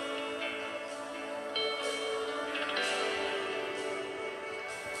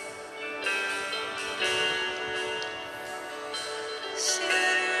 Sit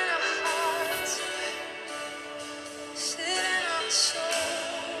in our hearts, sit in our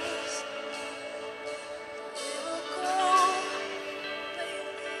souls. We will go where you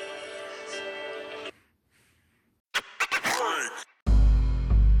lead us.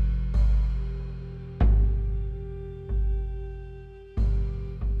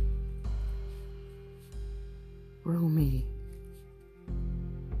 Rumi.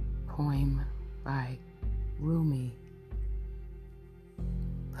 Poem by Rumi.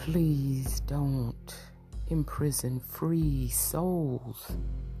 Please don't imprison free souls.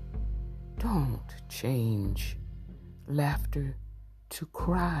 Don't change laughter to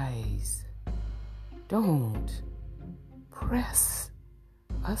cries. Don't press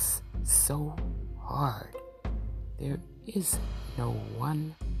us so hard. There is no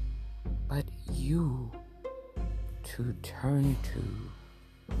one but you to turn to.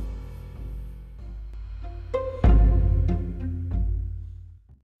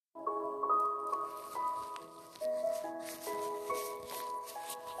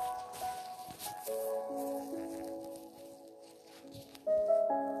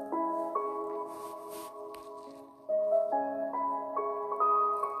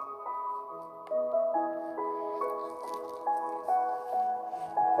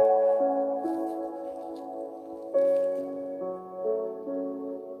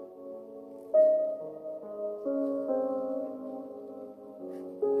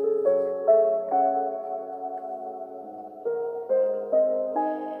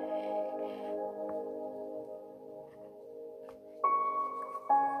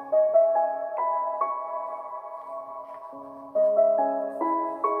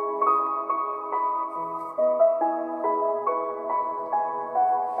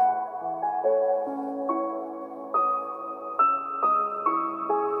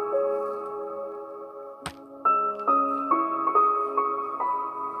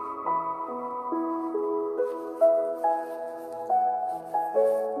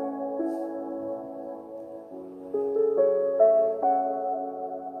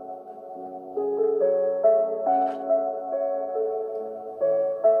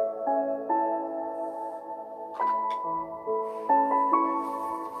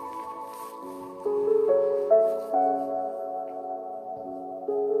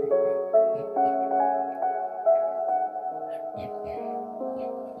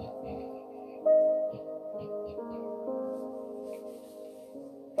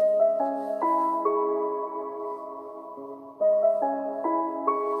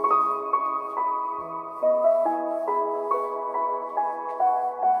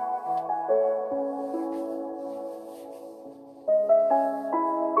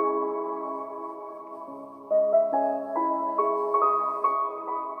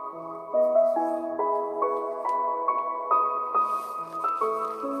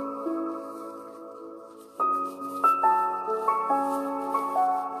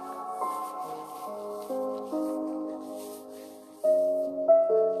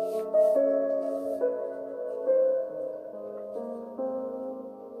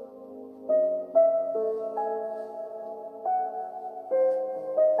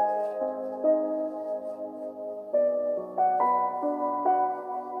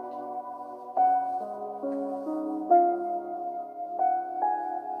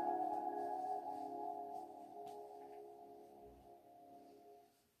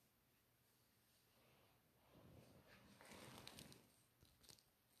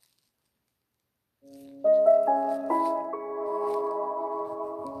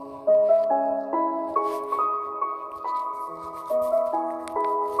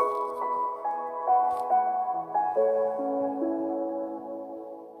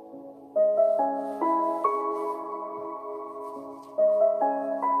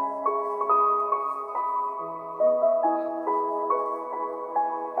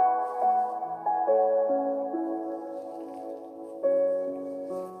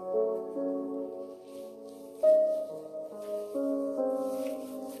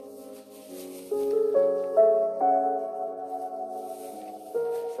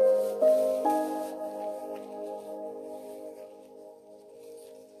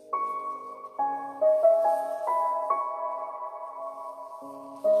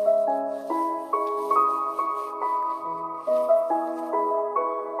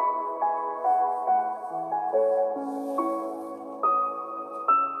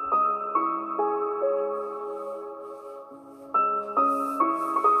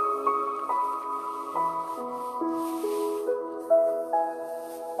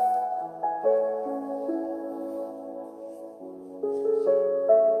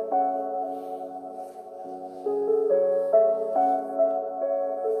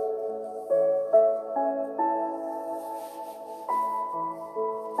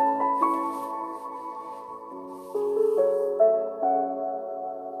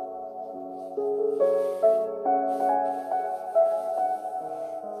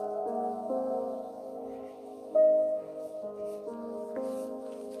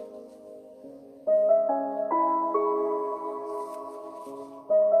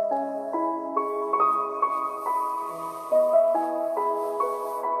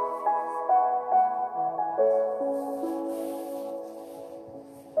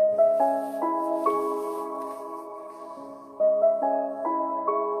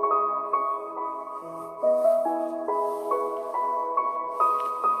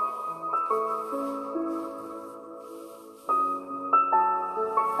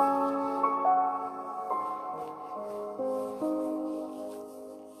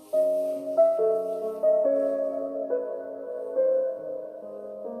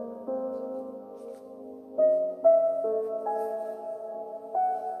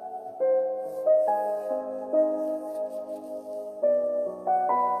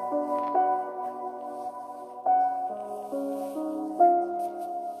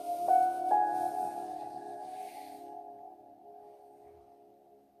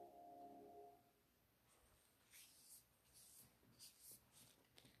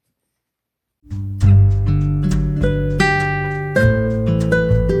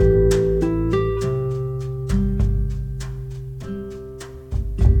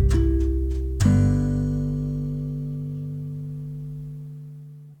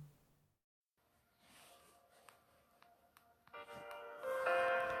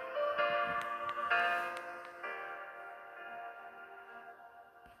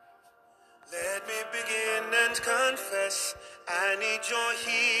 your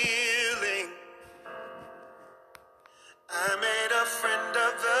healing. I made a friend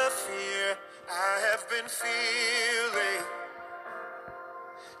of the fear I have been feeling.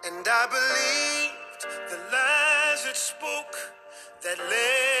 And I believed the lies it spoke that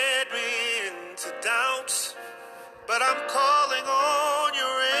led me into doubt. But I'm calling on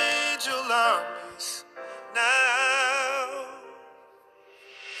your angel armies now.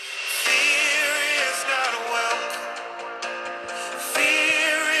 Fear is not welcome.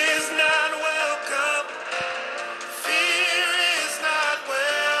 Fear is not welcome. Fear is not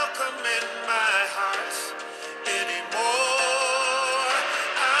welcome in my heart anymore.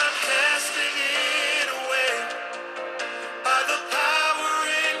 I'm casting it away by the power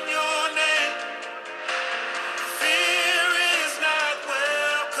in your name. Fear is not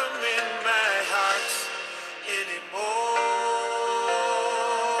welcome in my heart anymore.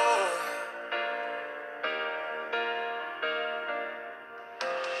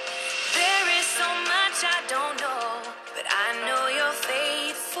 There is so much I don't know, but I know you're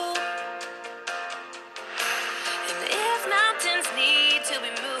faithful. And if mountains need to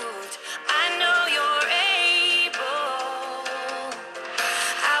be moved, I know you're able.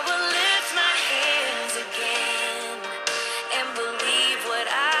 I will lift my hands again and believe what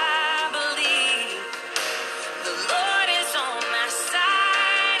I believe. The Lord is on my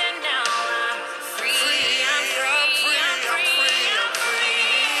side, and now I'm free. I'm free. I'm free. I'm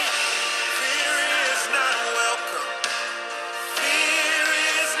free. Fear is not welcome. Fear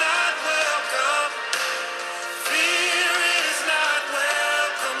is not welcome. Fear is not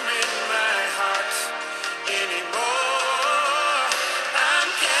welcome in my heart anymore. I'm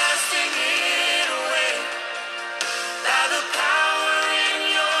casting it away by the power in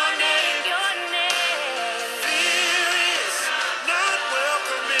your name. Your name. Fear is not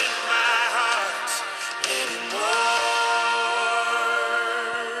welcome in my heart anymore.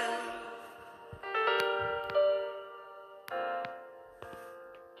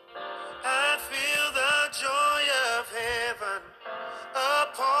 I feel the joy of heaven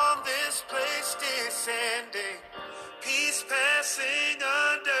upon this place descending. Peace passing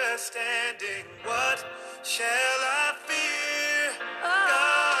understanding. What shall I fear?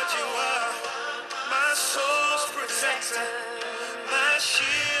 God, you are my soul's protector, my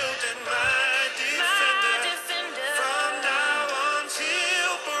shield and my defender. From now on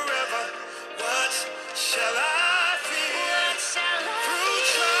till forever, what shall I fear? Through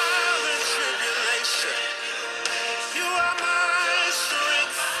trial and tribulation, you are my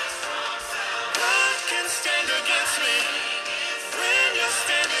strength. What can stand against me when you're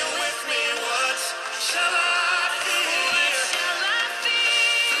standing with me? What shall I fear?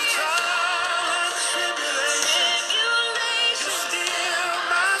 Through trial and tribulation, you're still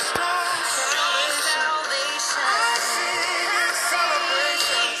my strong salvation. I sing in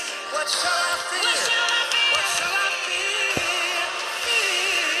celebration. What shall I fear? What shall I fear?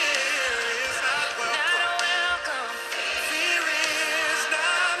 Fear is not welcome. Fear is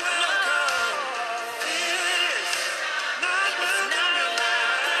not welcome. Fear is not welcome in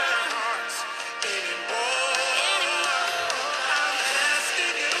my heart anymore. I'm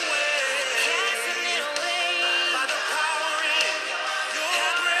casting it away by the power in your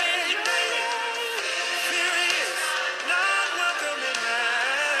great name. Fear is not welcome in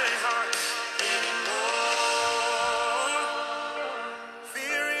my heart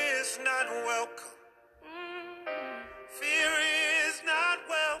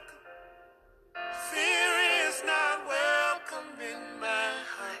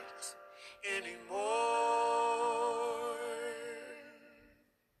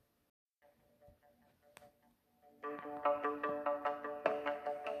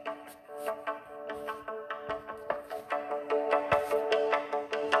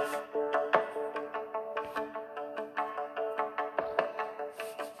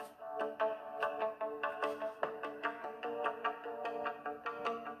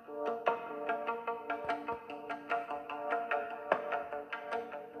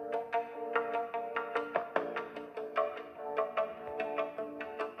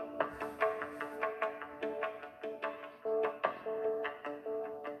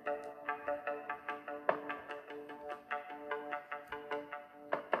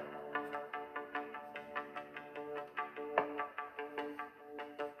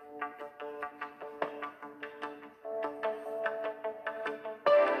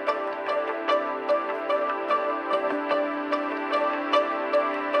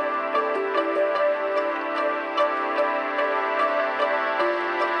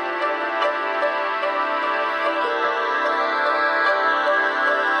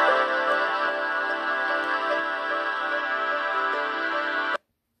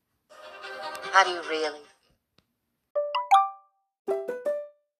How do you really